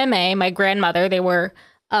 and Meme, my grandmother, they were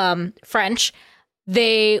French,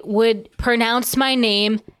 they would pronounce my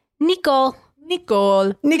name Nicole.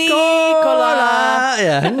 Nicola.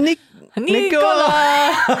 Yeah,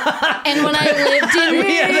 Nicola. And when I lived in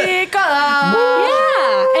Nicola.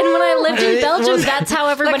 yeah, and when I lived in Belgium, was- that's how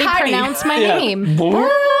everybody Like Heidi. pronounced my Yeah. name.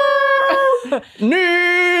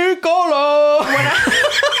 Nicola.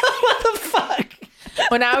 What the fuck?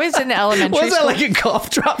 When I was in elementary Was that school, like a cough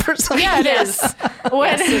drop or something? yeah, it is. When,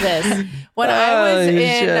 Yes, it is. when I was Holy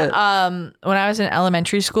in shit. when I was in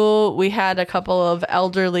elementary school, we had a couple of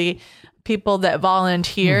elderly people that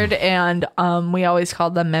volunteered, and we always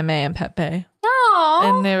called them Meme and Pepe, Aww.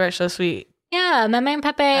 and they were so sweet. Yeah, Meme and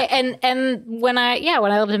Pepe, and when I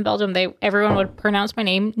lived in Belgium, everyone would pronounce my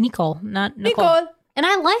name Nicole, not Nicole. Nicole. And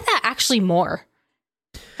I like that actually more.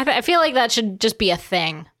 I feel like that should just be a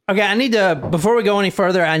thing. Okay, I need to, before we go any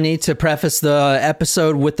further, I need to preface the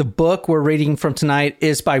episode with the book we're reading from tonight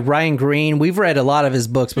is by Ryan Green. We've read a lot of his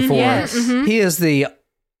books before. Yes. He is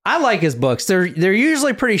I like his books. They're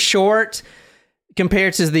usually pretty short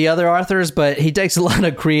compared to the other authors, but he takes a lot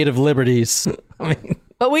of creative liberties. I mean,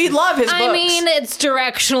 But we love his books. I mean, it's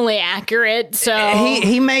directionally accurate, so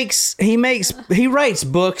he writes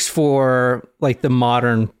books for like the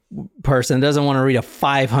modern person that doesn't want to read a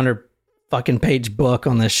 500 fucking page book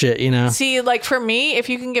on this shit, you know? See, like for me, if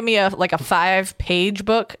you can give me a 5-page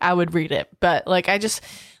book, I would read it. But like, I just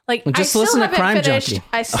like Well, just I still listen to haven't Crime finished, Junkie.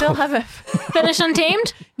 I still haven't. finish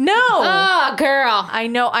Untamed. No, Oh, girl. I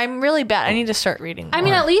know I'm really bad. I need to start reading. I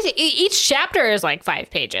mean, more. at least each chapter is like 5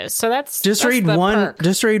 pages, so that's Just that's read the one. perk.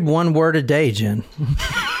 Just read one word a day, Jen.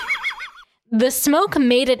 The smoke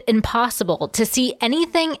made it impossible to see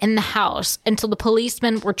anything in the house until the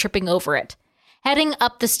policemen were tripping over it. Heading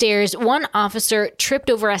up the stairs, one officer tripped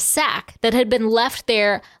over a sack that had been left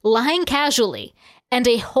there lying casually, and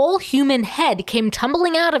a whole human head came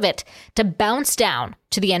tumbling out of it to bounce down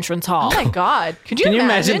to the entrance hall. Oh my god, could you Can you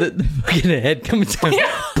imagine? imagine the fucking head coming down?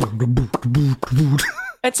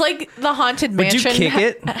 It's like the haunted Would you mansion. kick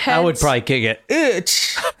it? I would heads. probably kick it.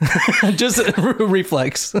 Itch. Just a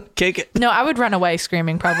reflex. Kick it. No, I would run away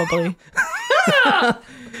screaming probably.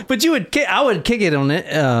 But you would kick. I would kick it on it.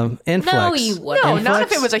 Inflex. No, you wouldn't. No, not if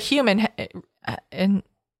Inflex? it was a human. And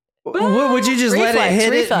Would you just let Reflex, it hit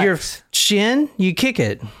reflex. it your shin? You kick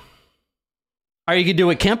it. Or you could do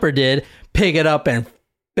what Kemper did: pick it up and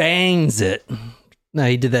bangs it. No,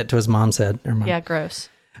 he did that to his mom's head. Never mind. yeah, gross.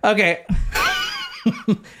 Okay.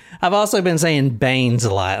 I've also been saying Baines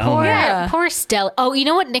a lot. I don't Poor, know. Yeah. poor Stella. Oh, you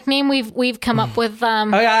know what nickname we've come up with?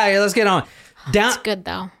 Okay, let's get on. Down, It's good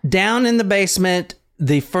though. down in the basement,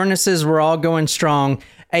 The furnaces were all going strong.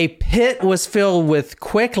 A pit was filled with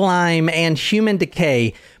quicklime and human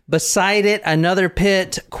decay. Beside it, another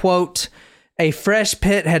pit, quote, a fresh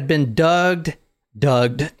pit had been dug.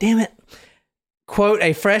 Damn it. Quote,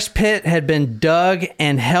 a fresh pit had been dug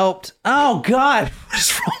and helped. Oh, God. What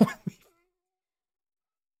is wrong with me?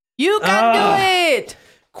 You can do it.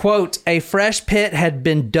 Quote, a fresh pit had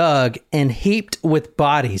been dug and heaped with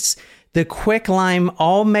bodies. The quicklime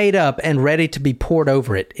all made up and ready to be poured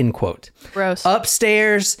over it, end quote. Gross.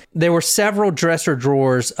 Upstairs, there were several dresser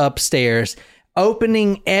drawers upstairs.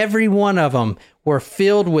 Opening every one of them were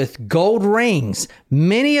filled with gold rings,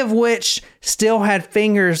 many of which still had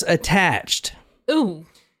fingers attached. Ooh.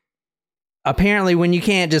 Apparently, when you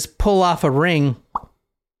can't just pull off a ring,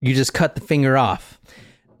 you just cut the finger off.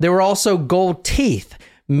 There were also gold teeth.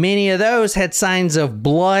 Many of those had signs of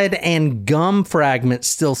blood and gum fragments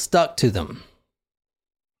still stuck to them.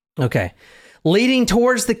 Okay. Leading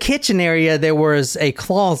towards the kitchen area, there was a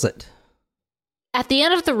closet. At the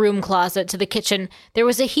end of the room closet to the kitchen, there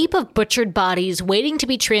was a heap of butchered bodies waiting to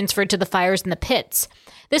be transferred to the fires in the pits.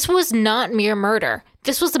 This was not mere murder.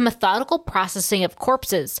 This was a methodical processing of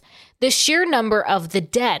corpses. The sheer number of the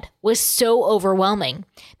dead was so overwhelming.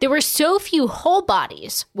 There were so few whole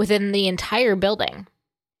bodies within the entire building.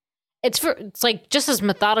 It's like just as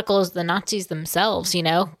methodical as the Nazis themselves, you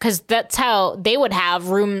know, because that's how they would have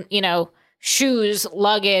room, you know, shoes,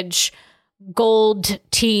 luggage, gold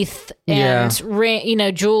teeth, and you know,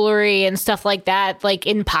 jewelry and stuff like that, like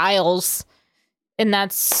in piles. And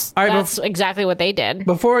that's exactly what they did.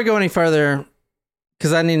 Before we go any further,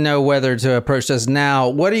 because I need to know whether to approach this now.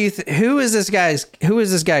 What do you? Who is this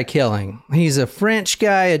guy killing? He's a French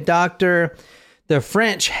guy, a doctor. The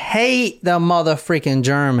French hate the motherfreaking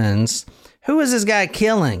Germans. Who is this guy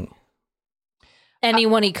killing?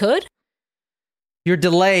 Anyone he could? Your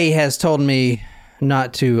delay has told me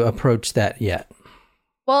not to approach that yet.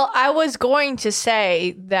 Well, I was going to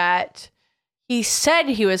say that he said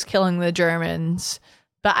he was killing the Germans,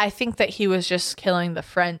 but I think that he was just killing the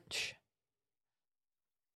French.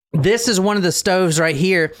 This is one of the stoves right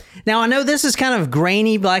here. Now, I know this is kind of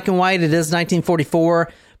grainy, black and white. It is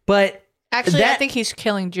 1944, but actually, I think he's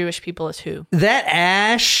killing Jewish people as who. That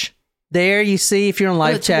ash there, you see, if you're on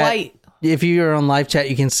live chat, white. If you're on live chat,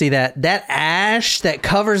 you can see that ash that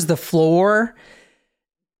covers the floor.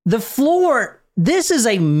 The floor, this is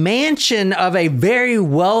a mansion of a very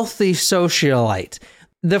wealthy socialite.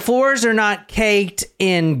 The floors are not caked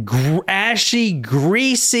in ashy,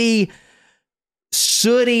 greasy,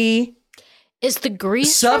 sooty Is the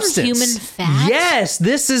grease substance. from human fat? Yes,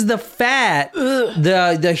 this is the fat,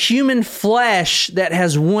 the human flesh that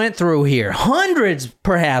has went through here. Hundreds,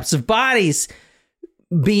 perhaps, of bodies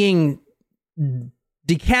being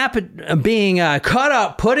cut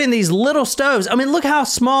up, put in these little stoves. I mean, look how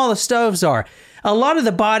small the stoves are. A lot of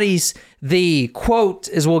the bodies, the quote,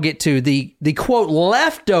 as we'll get to, the quote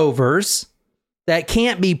leftovers that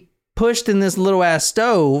can't be pushed in this little ass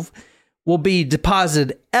stove will be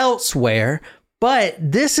deposited elsewhere. But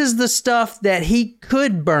this is the stuff that he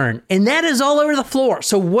could burn. And that is all over the floor.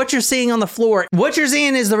 So what you're seeing on the floor, what you're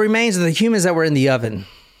seeing is the remains of the humans that were in the oven.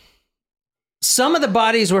 Some of the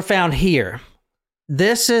bodies were found here.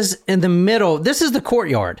 This is in the middle. This is the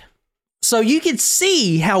courtyard. So you can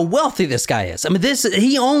see how wealthy this guy is. I mean,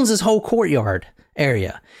 he owns this whole courtyard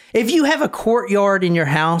area. If you have a courtyard in your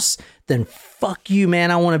house, then fuck you,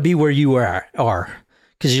 man. I want to be where you are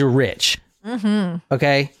because you're rich. Mm-hmm.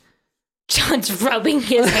 Okay? John's rubbing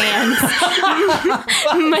his hands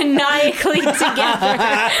maniacally together.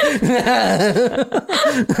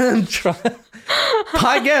 I'm trying.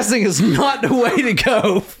 Podcasting is not the way to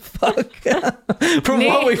go. Fuck. From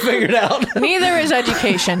what we figured out. Neither is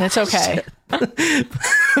education. It's okay. But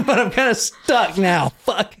I'm kind of stuck now.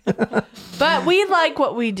 Fuck. But we like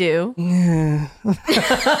what we do.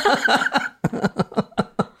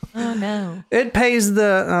 Oh no. It pays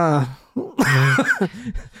the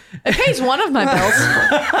it pays one of my bills.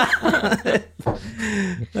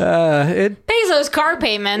 it Pays those car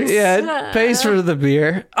payments. Yeah, it pays for the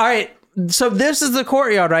beer. All right. So this is the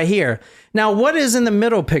courtyard right here. Now, what is in the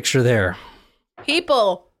middle picture there?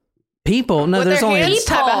 People. People? No, With there's their only hands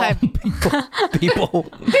tied behind people. People.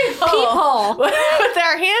 With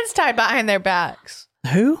their hands tied behind their backs.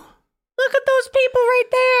 Who? Look at those people right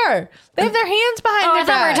there. They have their hands behind Oh, their I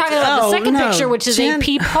thought we were backs. talking about the second no. picture, which is Jen- a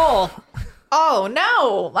peephole. Oh,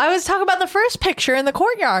 no. I was talking about the first picture in the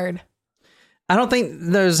courtyard. I don't think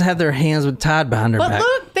those have their hands tied behind their But back.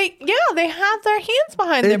 look, they have their hands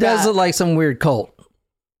behind their It does back. look like some weird cult.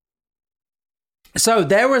 So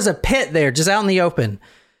there was a pit there just out in the open.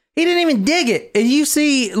 He didn't even dig it. And you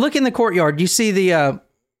see, look in the courtyard. You see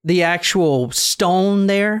the actual stone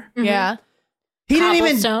there. Yeah. He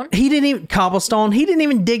Cobblestone? didn't even cobblestone. He didn't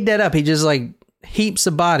even dig that up. He just like heaps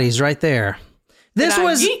of bodies right there. This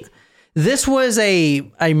was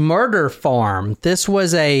a murder farm. This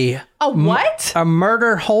was a what? A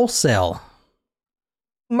murder wholesale.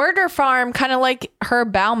 Murder farm, kind of like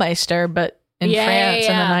Herb Baumeister, but in France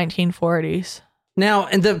in the 1940s. Now,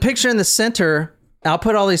 in the picture in the center, I'll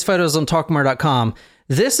put all these photos on talkmurder.com.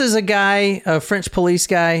 This is a guy, a French police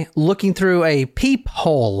guy, looking through a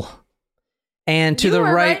peephole. And to the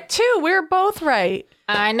right, too. We're both right.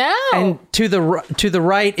 I know. and to the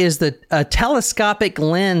right is the telescopic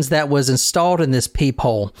lens that was installed in this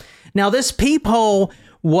peephole. Now, this peephole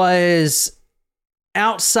was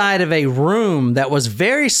outside of a room that was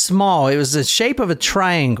very small. It was the shape of a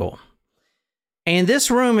triangle. And this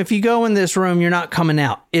room, if you go in this room, you're not coming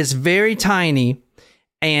out. It's very tiny,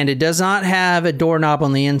 and it does not have a doorknob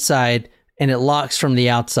on the inside, and it locks from the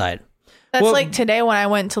outside. That's Well, like today when I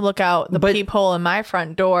went to look out the but- peephole in my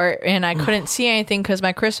front door, and I couldn't see anything because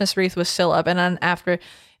my Christmas wreath was still up. And then after,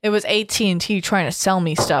 it was AT&T trying to sell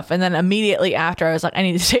me stuff. And then immediately after, I was like, I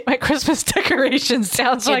need to take my Christmas decorations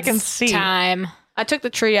down so I can It's see. time. I took the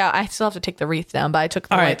tree out. I still have to take the wreath down, but I took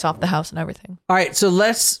the All right. lights off the house and everything. All right, so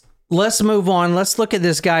let's move on. Let's look at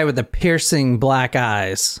this guy with the piercing black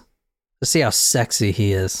eyes. Let's see how sexy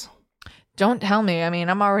he is. Don't tell me. I mean,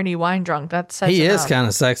 I'm already wine drunk. That says He is enough. kind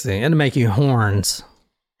of sexy. It'll make you horns.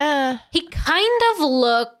 He kind of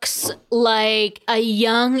looks like a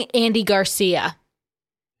young Andy Garcia.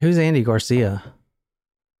 Who's Andy Garcia?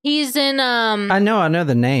 He's in I know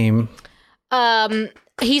the name.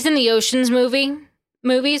 he's in the Oceans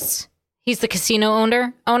movies. He's the casino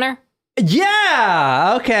owner.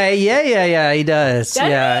 Yeah. Okay. Yeah. He does.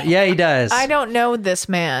 Does He does. I don't know this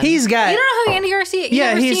man. He's got. You don't know who Andy Garcia? You Yeah,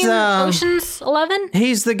 never he's, seen um, Oceans 11?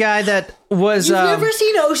 He's the guy that was. You've never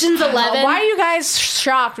seen Oceans 11? Why are you guys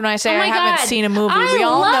shocked when I say Oh I my haven't God. seen a movie? I We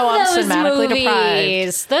all love know I'm those cinematically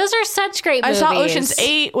movies. deprived. Those are such great I movies. saw Ocean's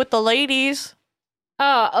 8 with the ladies.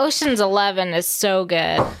 Oh, Ocean's 11 is so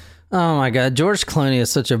good. Oh my God, George Clooney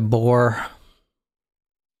is such a bore.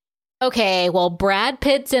 Okay, well, Brad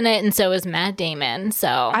Pitt's in it, and so is Matt Damon. So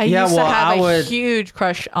I Yeah, used well, to have I a would- huge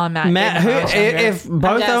crush on Matt. Matt, Damon when I was younger. if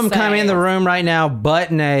both of them just come in saying. the room right now,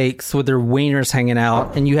 butt naked with their wieners hanging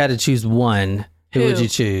out, and you had to choose one, who would Who? you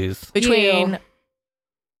choose? between. You.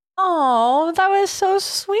 Oh, that was so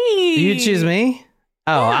sweet. You choose me?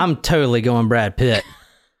 Oh, I'm totally going Brad Pitt.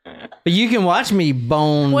 But you can watch me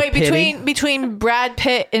bone. Wait, pitty. between Brad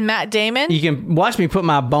Pitt and Matt Damon. You can watch me put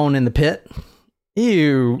my bone in the pit.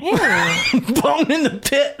 Ew. Ew. Bone in the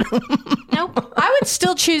pit. nope. I would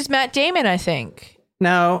still choose Matt Damon. I think,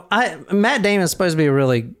 No, Matt Damon's supposed to be a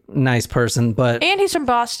really nice person, but and he's from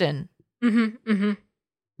Boston.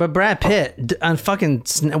 but Brad Pitt on fucking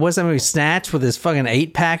what's that movie Snatch with his fucking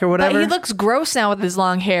 8-pack or whatever. But he looks gross now with his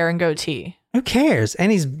long hair and goatee. Who cares?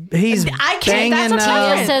 And he's I can't- banging. that's what's Tia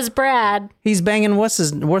different. says Brad. He's banging.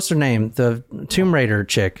 What's her name? The Tomb Raider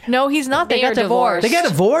chick. No, he's not. They They got are divorced. divorced. They got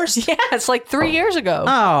divorced. Yeah, it's like 3 years ago.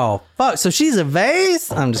 Oh fuck! So she's a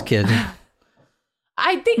vase. I'm just kidding.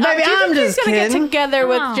 I think. Maybe do you I'm think he's just gonna kidding. get together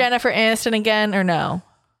with Oh. Jennifer Aniston again, or no?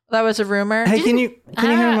 That was a rumor. Hey, can you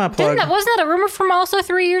hear my plug? Wasn't that a rumor from also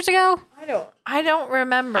 3 years ago? I don't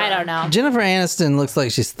remember. I don't know. Jennifer Aniston looks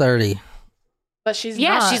like she's 30. But she's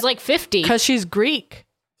Yeah, not. she's like 50. Because she's Greek.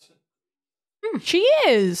 She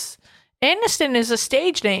is. Aniston is a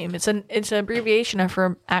stage name. It's an abbreviation of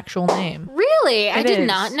her actual name. Really? I It did is.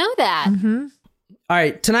 not know that. All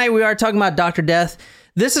right, tonight we are talking about Dr. Death.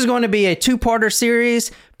 This is going to be a 2-parter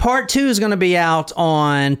series. Part 2 is going to be out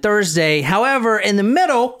on Thursday. However, in the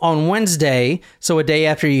middle, on Wednesday, so a day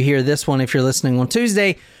after you hear this one, if you're listening on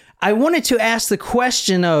Tuesday, I wanted to ask the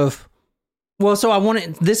question of, well, so I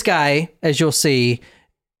wanted this guy, as you'll see,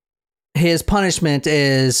 his punishment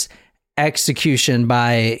is execution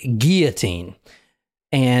by guillotine.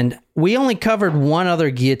 And we only covered one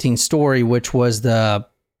other guillotine story, which was the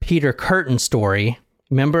Peter Curtin story.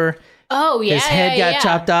 Remember? Oh, yeah. His head yeah, got yeah.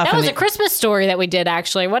 chopped off That and was a it- Christmas story that we did,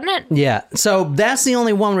 actually, wasn't it? Yeah. So that's the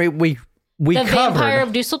only one we The covered. Vampire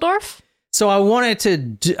of Dusseldorf? So I wanted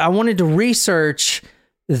to research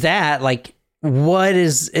that, like, what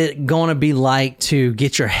is it going to be like to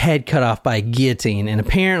get your head cut off by a guillotine? And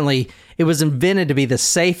apparently it was invented to be the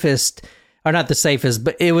safest, or not the safest,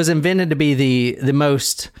 but it was invented to be the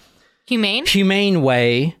most Humane? humane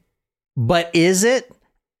way. But is it?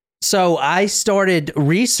 So I started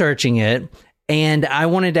researching it, and I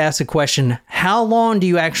wanted to ask a question. How long do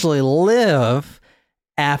you actually live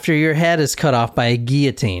after your head is cut off by a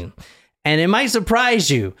guillotine? And it might surprise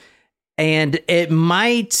you. And it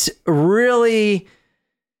might really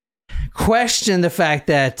question the fact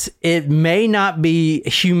that it may not be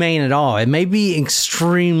humane at all. It may be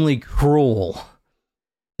extremely cruel,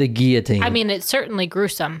 the guillotine. I mean, it's certainly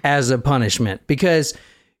gruesome. As a punishment, because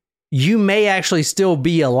you may actually still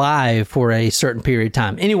be alive for a certain period of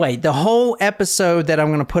time. Anyway, the whole episode that I'm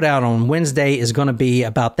going to put out on Wednesday is going to be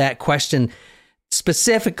about that question.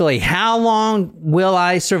 Specifically, how long will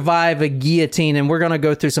I survive a guillotine? And we're going to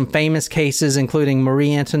go through some famous cases, including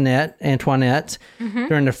Marie Antoinette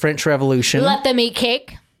during the French Revolution. Let them eat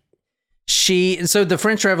cake. So the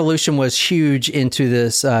French Revolution was huge into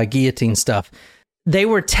this guillotine stuff. They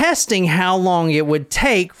were testing how long it would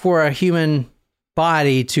take for a human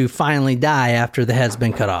body to finally die after the head's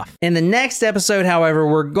been cut off. In the next episode, however,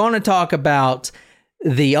 we're going to talk about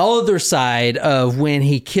the other side of when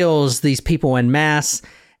he kills these people en masse.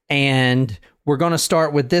 And we're going to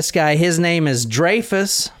start with this guy. His name is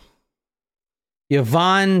Dreyfus.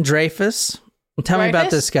 Johann Dreyfus. Tell me about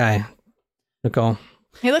this guy, Nicole.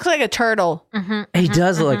 He looks like a turtle. He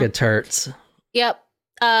does look like a turts. Yep.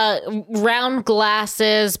 Round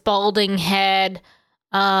glasses, balding head,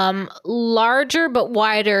 larger but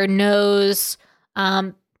wider nose,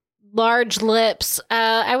 large lips.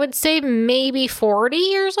 I would say maybe 40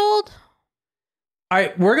 years old. All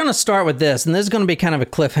right, we're going to start with this, and this is going to be kind of a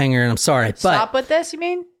cliffhanger, and I'm sorry. But Stop with this, you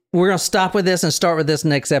mean? We're going to stop with this and start with this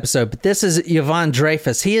next episode. But this is Johann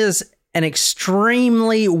Dreyfus. He is an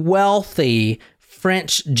extremely wealthy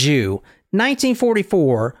French Jew.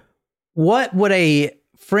 1944, what would a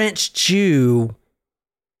French Jew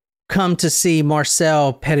come to see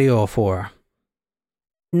Marcel Petiot for?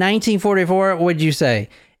 1944, what would you say?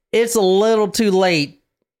 It's a little too late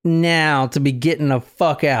now to be getting the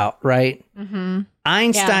fuck out, right? Mm-hmm.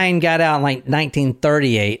 Einstein got out in like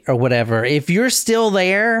 1938 or whatever. If you're still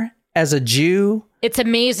there as a Jew... It's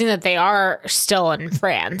amazing that they are still in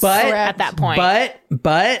France at that point.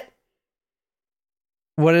 But,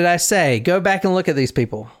 what did I say? Go back and look at these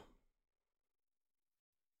people.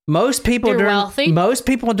 Most people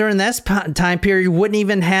during this time period wouldn't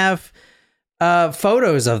even have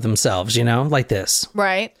photos of themselves, like this.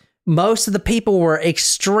 Right. Most of the people were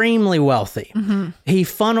extremely wealthy. Mm-hmm. He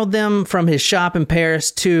funneled them from his shop in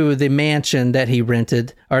Paris to the mansion that he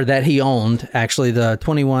rented, or that he owned, actually, the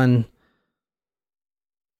 21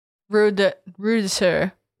 Rue de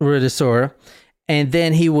Seur. Rue de Seur, and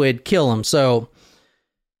then he would kill them. So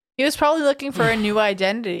he was probably looking for a new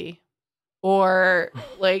identity or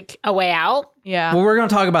like a way out. Yeah. Well, we're going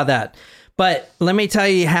to talk about that. But let me tell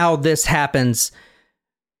you how this happens.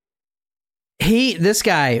 This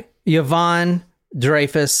guy, Johann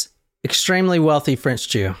Dreyfus, extremely wealthy French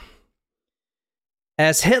Jew.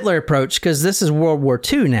 As Hitler approached, because this is World War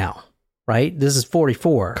II now, right? This is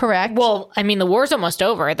 44. Correct. Well, I mean, the war's almost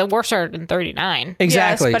over. The war started in 39.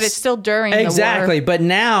 Exactly. Yes, but it's still during the war. Exactly. But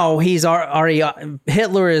now he's already,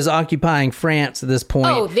 Hitler is occupying France at this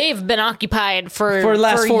point. Oh, they've been occupied for the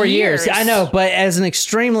last 4 years. I know, but as an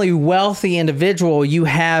extremely wealthy individual, you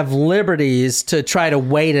have liberties to try to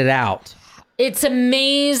wait it out. It's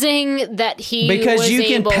amazing that he because you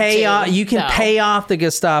can pay off the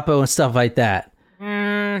Gestapo and stuff like that.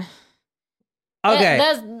 Okay,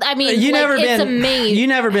 amazing. You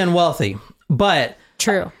never been wealthy, but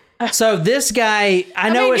true. So this guy,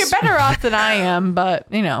 I know you're better off than I am, but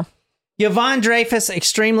Johann Dreyfus,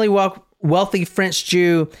 extremely wealthy French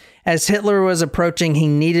Jew. As Hitler was approaching, he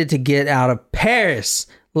needed to get out of Paris.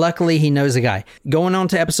 Luckily, he knows a guy. Going on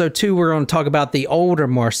to episode 2, we're going to talk about the older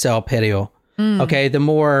Marcel Petiot. Okay, the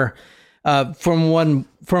more from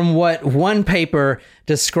what one paper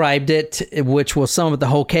described it, which will sum up the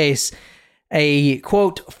whole case, a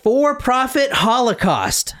quote for-profit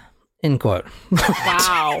Holocaust, end quote.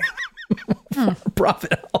 Wow.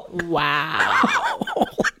 Profit. Wow.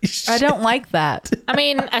 I don't like that. I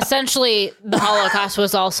mean, essentially, the Holocaust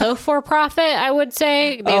was also for profit, I would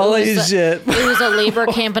say. Holy shit. It was a labor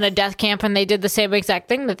camp and a death camp, and they did the same exact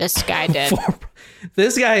thing that this guy did.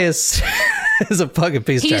 This guy is a fucking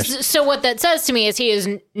piece of trash. So what that says to me is he is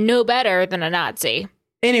no better than a Nazi.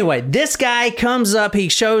 Anyway, this guy comes up.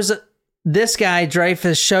 This guy,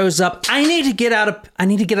 Dreyfus, shows up. I need to get out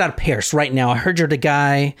of Paris right now. I heard you're the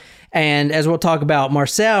guy. And as we'll talk about,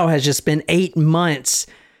 Marcel has just been 8 months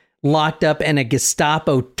locked up in a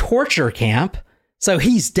Gestapo torture camp. So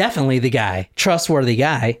he's definitely the guy, trustworthy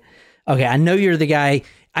guy. Okay, I know you're the guy.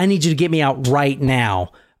 I need you to get me out right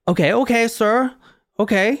now. Okay, sir.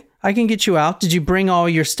 Okay, I can get you out. Did you bring all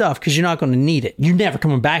your stuff? Because you're not going to need it. You're never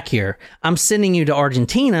coming back here. I'm sending you to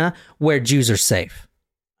Argentina where Jews are safe.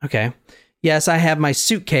 Okay. Yes, I have my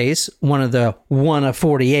suitcase, one of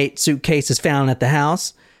 48 suitcases found at the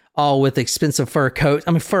house, all with expensive fur coats.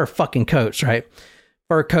 I mean, fur fucking coats, right?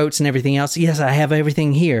 Fur coats and everything else. Yes, I have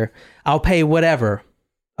everything here. I'll pay whatever.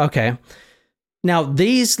 Okay. Now,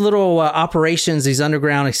 these little operations, these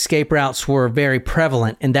underground escape routes were very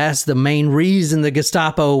prevalent, and that's the main reason the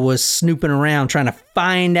Gestapo was snooping around trying to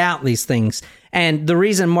find out these things. And the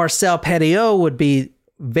reason Marcel Petiot would be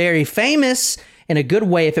very famous in a good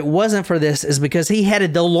way if it wasn't for this is because he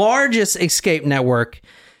headed the largest escape network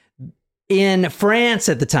in France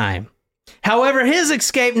at the time. However, his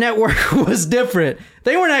escape network was different.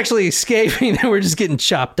 They weren't actually escaping, they were just getting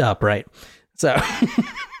chopped up, right? So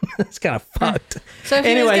it's kind of fucked. So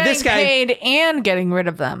he was getting paid and getting rid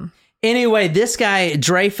of them. Anyway, this guy,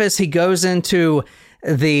 Dreyfus, he goes into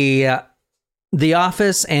the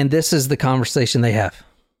office, and this is the conversation they have.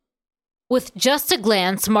 With just a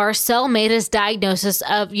glance, Marcel made his diagnosis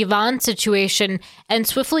of Yvonne's situation and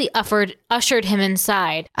swiftly ushered him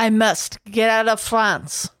inside. I must get out of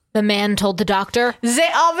France. The man told the doctor. They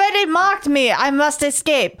already marked me. I must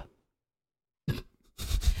escape.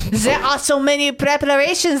 There are so many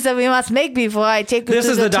preparations that we must make before I take you to the tunnel.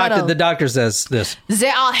 This is the doctor. The doctor says this.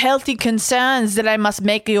 There are healthy concerns that I must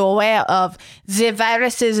make you aware of. The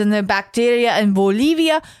viruses and the bacteria in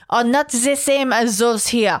Bolivia are not the same as those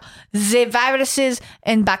here. The viruses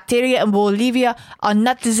and bacteria in Bolivia are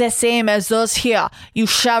not the same as those here. You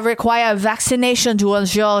shall require vaccination to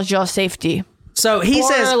ensure your safety. So he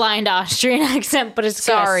says, borderline Austrian accent, but it's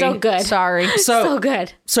good. So good. Sorry. So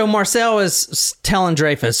good. So Marcel is telling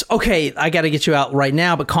Dreyfus, okay, I got to get you out right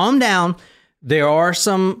now, but calm down. There are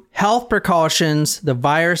some health precautions. The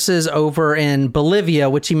virus is over in Bolivia,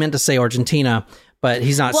 which he meant to say Argentina, but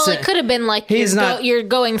he's not. Well, it could have been like you're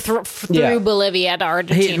going through Bolivia to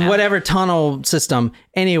Argentina. Whatever tunnel system.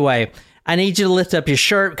 Anyway, I need you to lift up your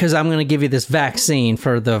shirt because I'm going to give you this vaccine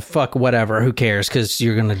for the fuck whatever. Who cares? Because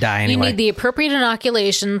you're going to die anyway. You need the appropriate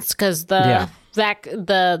inoculations because the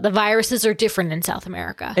viruses are different in South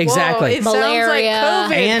America. Exactly. Whoa, it malaria,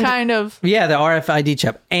 sounds like COVID, and, kind of. Yeah, the RFID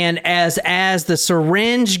chip. And as the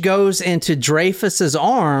syringe goes into Dreyfus's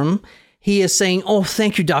arm, he is saying, "Oh,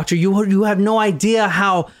 thank you, doctor. You have no idea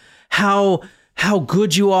how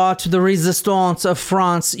good you are to the resistance of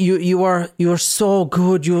France. You're so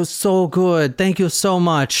good. You're so good. Thank you so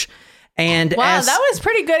much." And wow, that was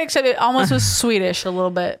pretty good, except it almost was Swedish a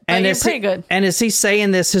little bit. But and you're pretty good. And as he's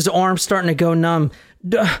saying this, his arm's starting to go numb.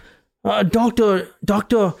 Doctor,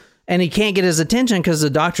 and he can't get his attention because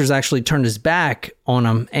the doctor's actually turned his back on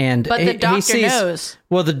him. But the doctor knows.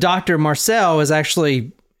 Well, the doctor, Marcel, is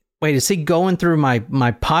actually... Wait, is he going through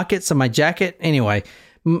my pockets of my jacket? Anyway,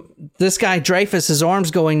 this guy, Dreyfus, his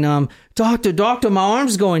arm's going numb. Doctor, my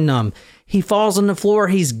arm's going numb. He falls on the floor.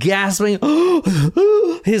 He's gasping.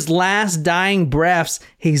 His last dying breaths.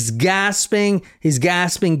 He's gasping.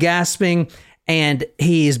 And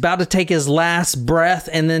he's about to take his last breath.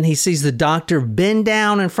 And then he sees the doctor bend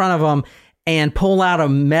down in front of him and pull out a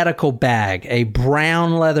medical bag, a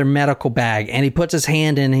brown leather medical bag. And he puts his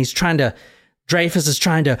hand in and Dreyfus is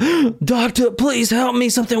trying to, "Doctor, please help me.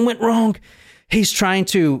 Something went wrong." He's trying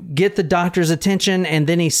to get the doctor's attention, and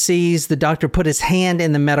then he sees the doctor put his hand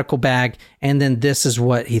in the medical bag, and then this is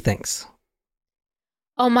what he thinks.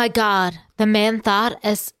 "Oh my God," the man thought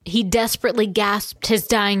as he desperately gasped his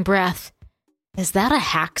dying breath. "Is that a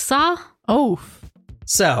hacksaw?" Oh.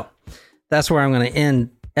 So, that's where I'm going to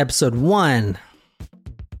end episode 1.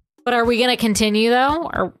 But are we going to continue, though?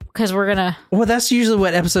 Or because we're going to... Well, that's usually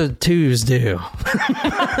what episode 2s do.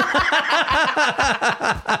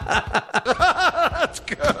 That's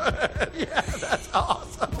good. Yeah, that's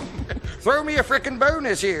awesome. Throw me a frickin'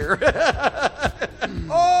 bonus here.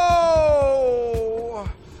 Oh,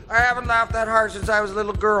 I haven't laughed that hard since I was a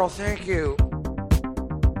little girl. Thank you.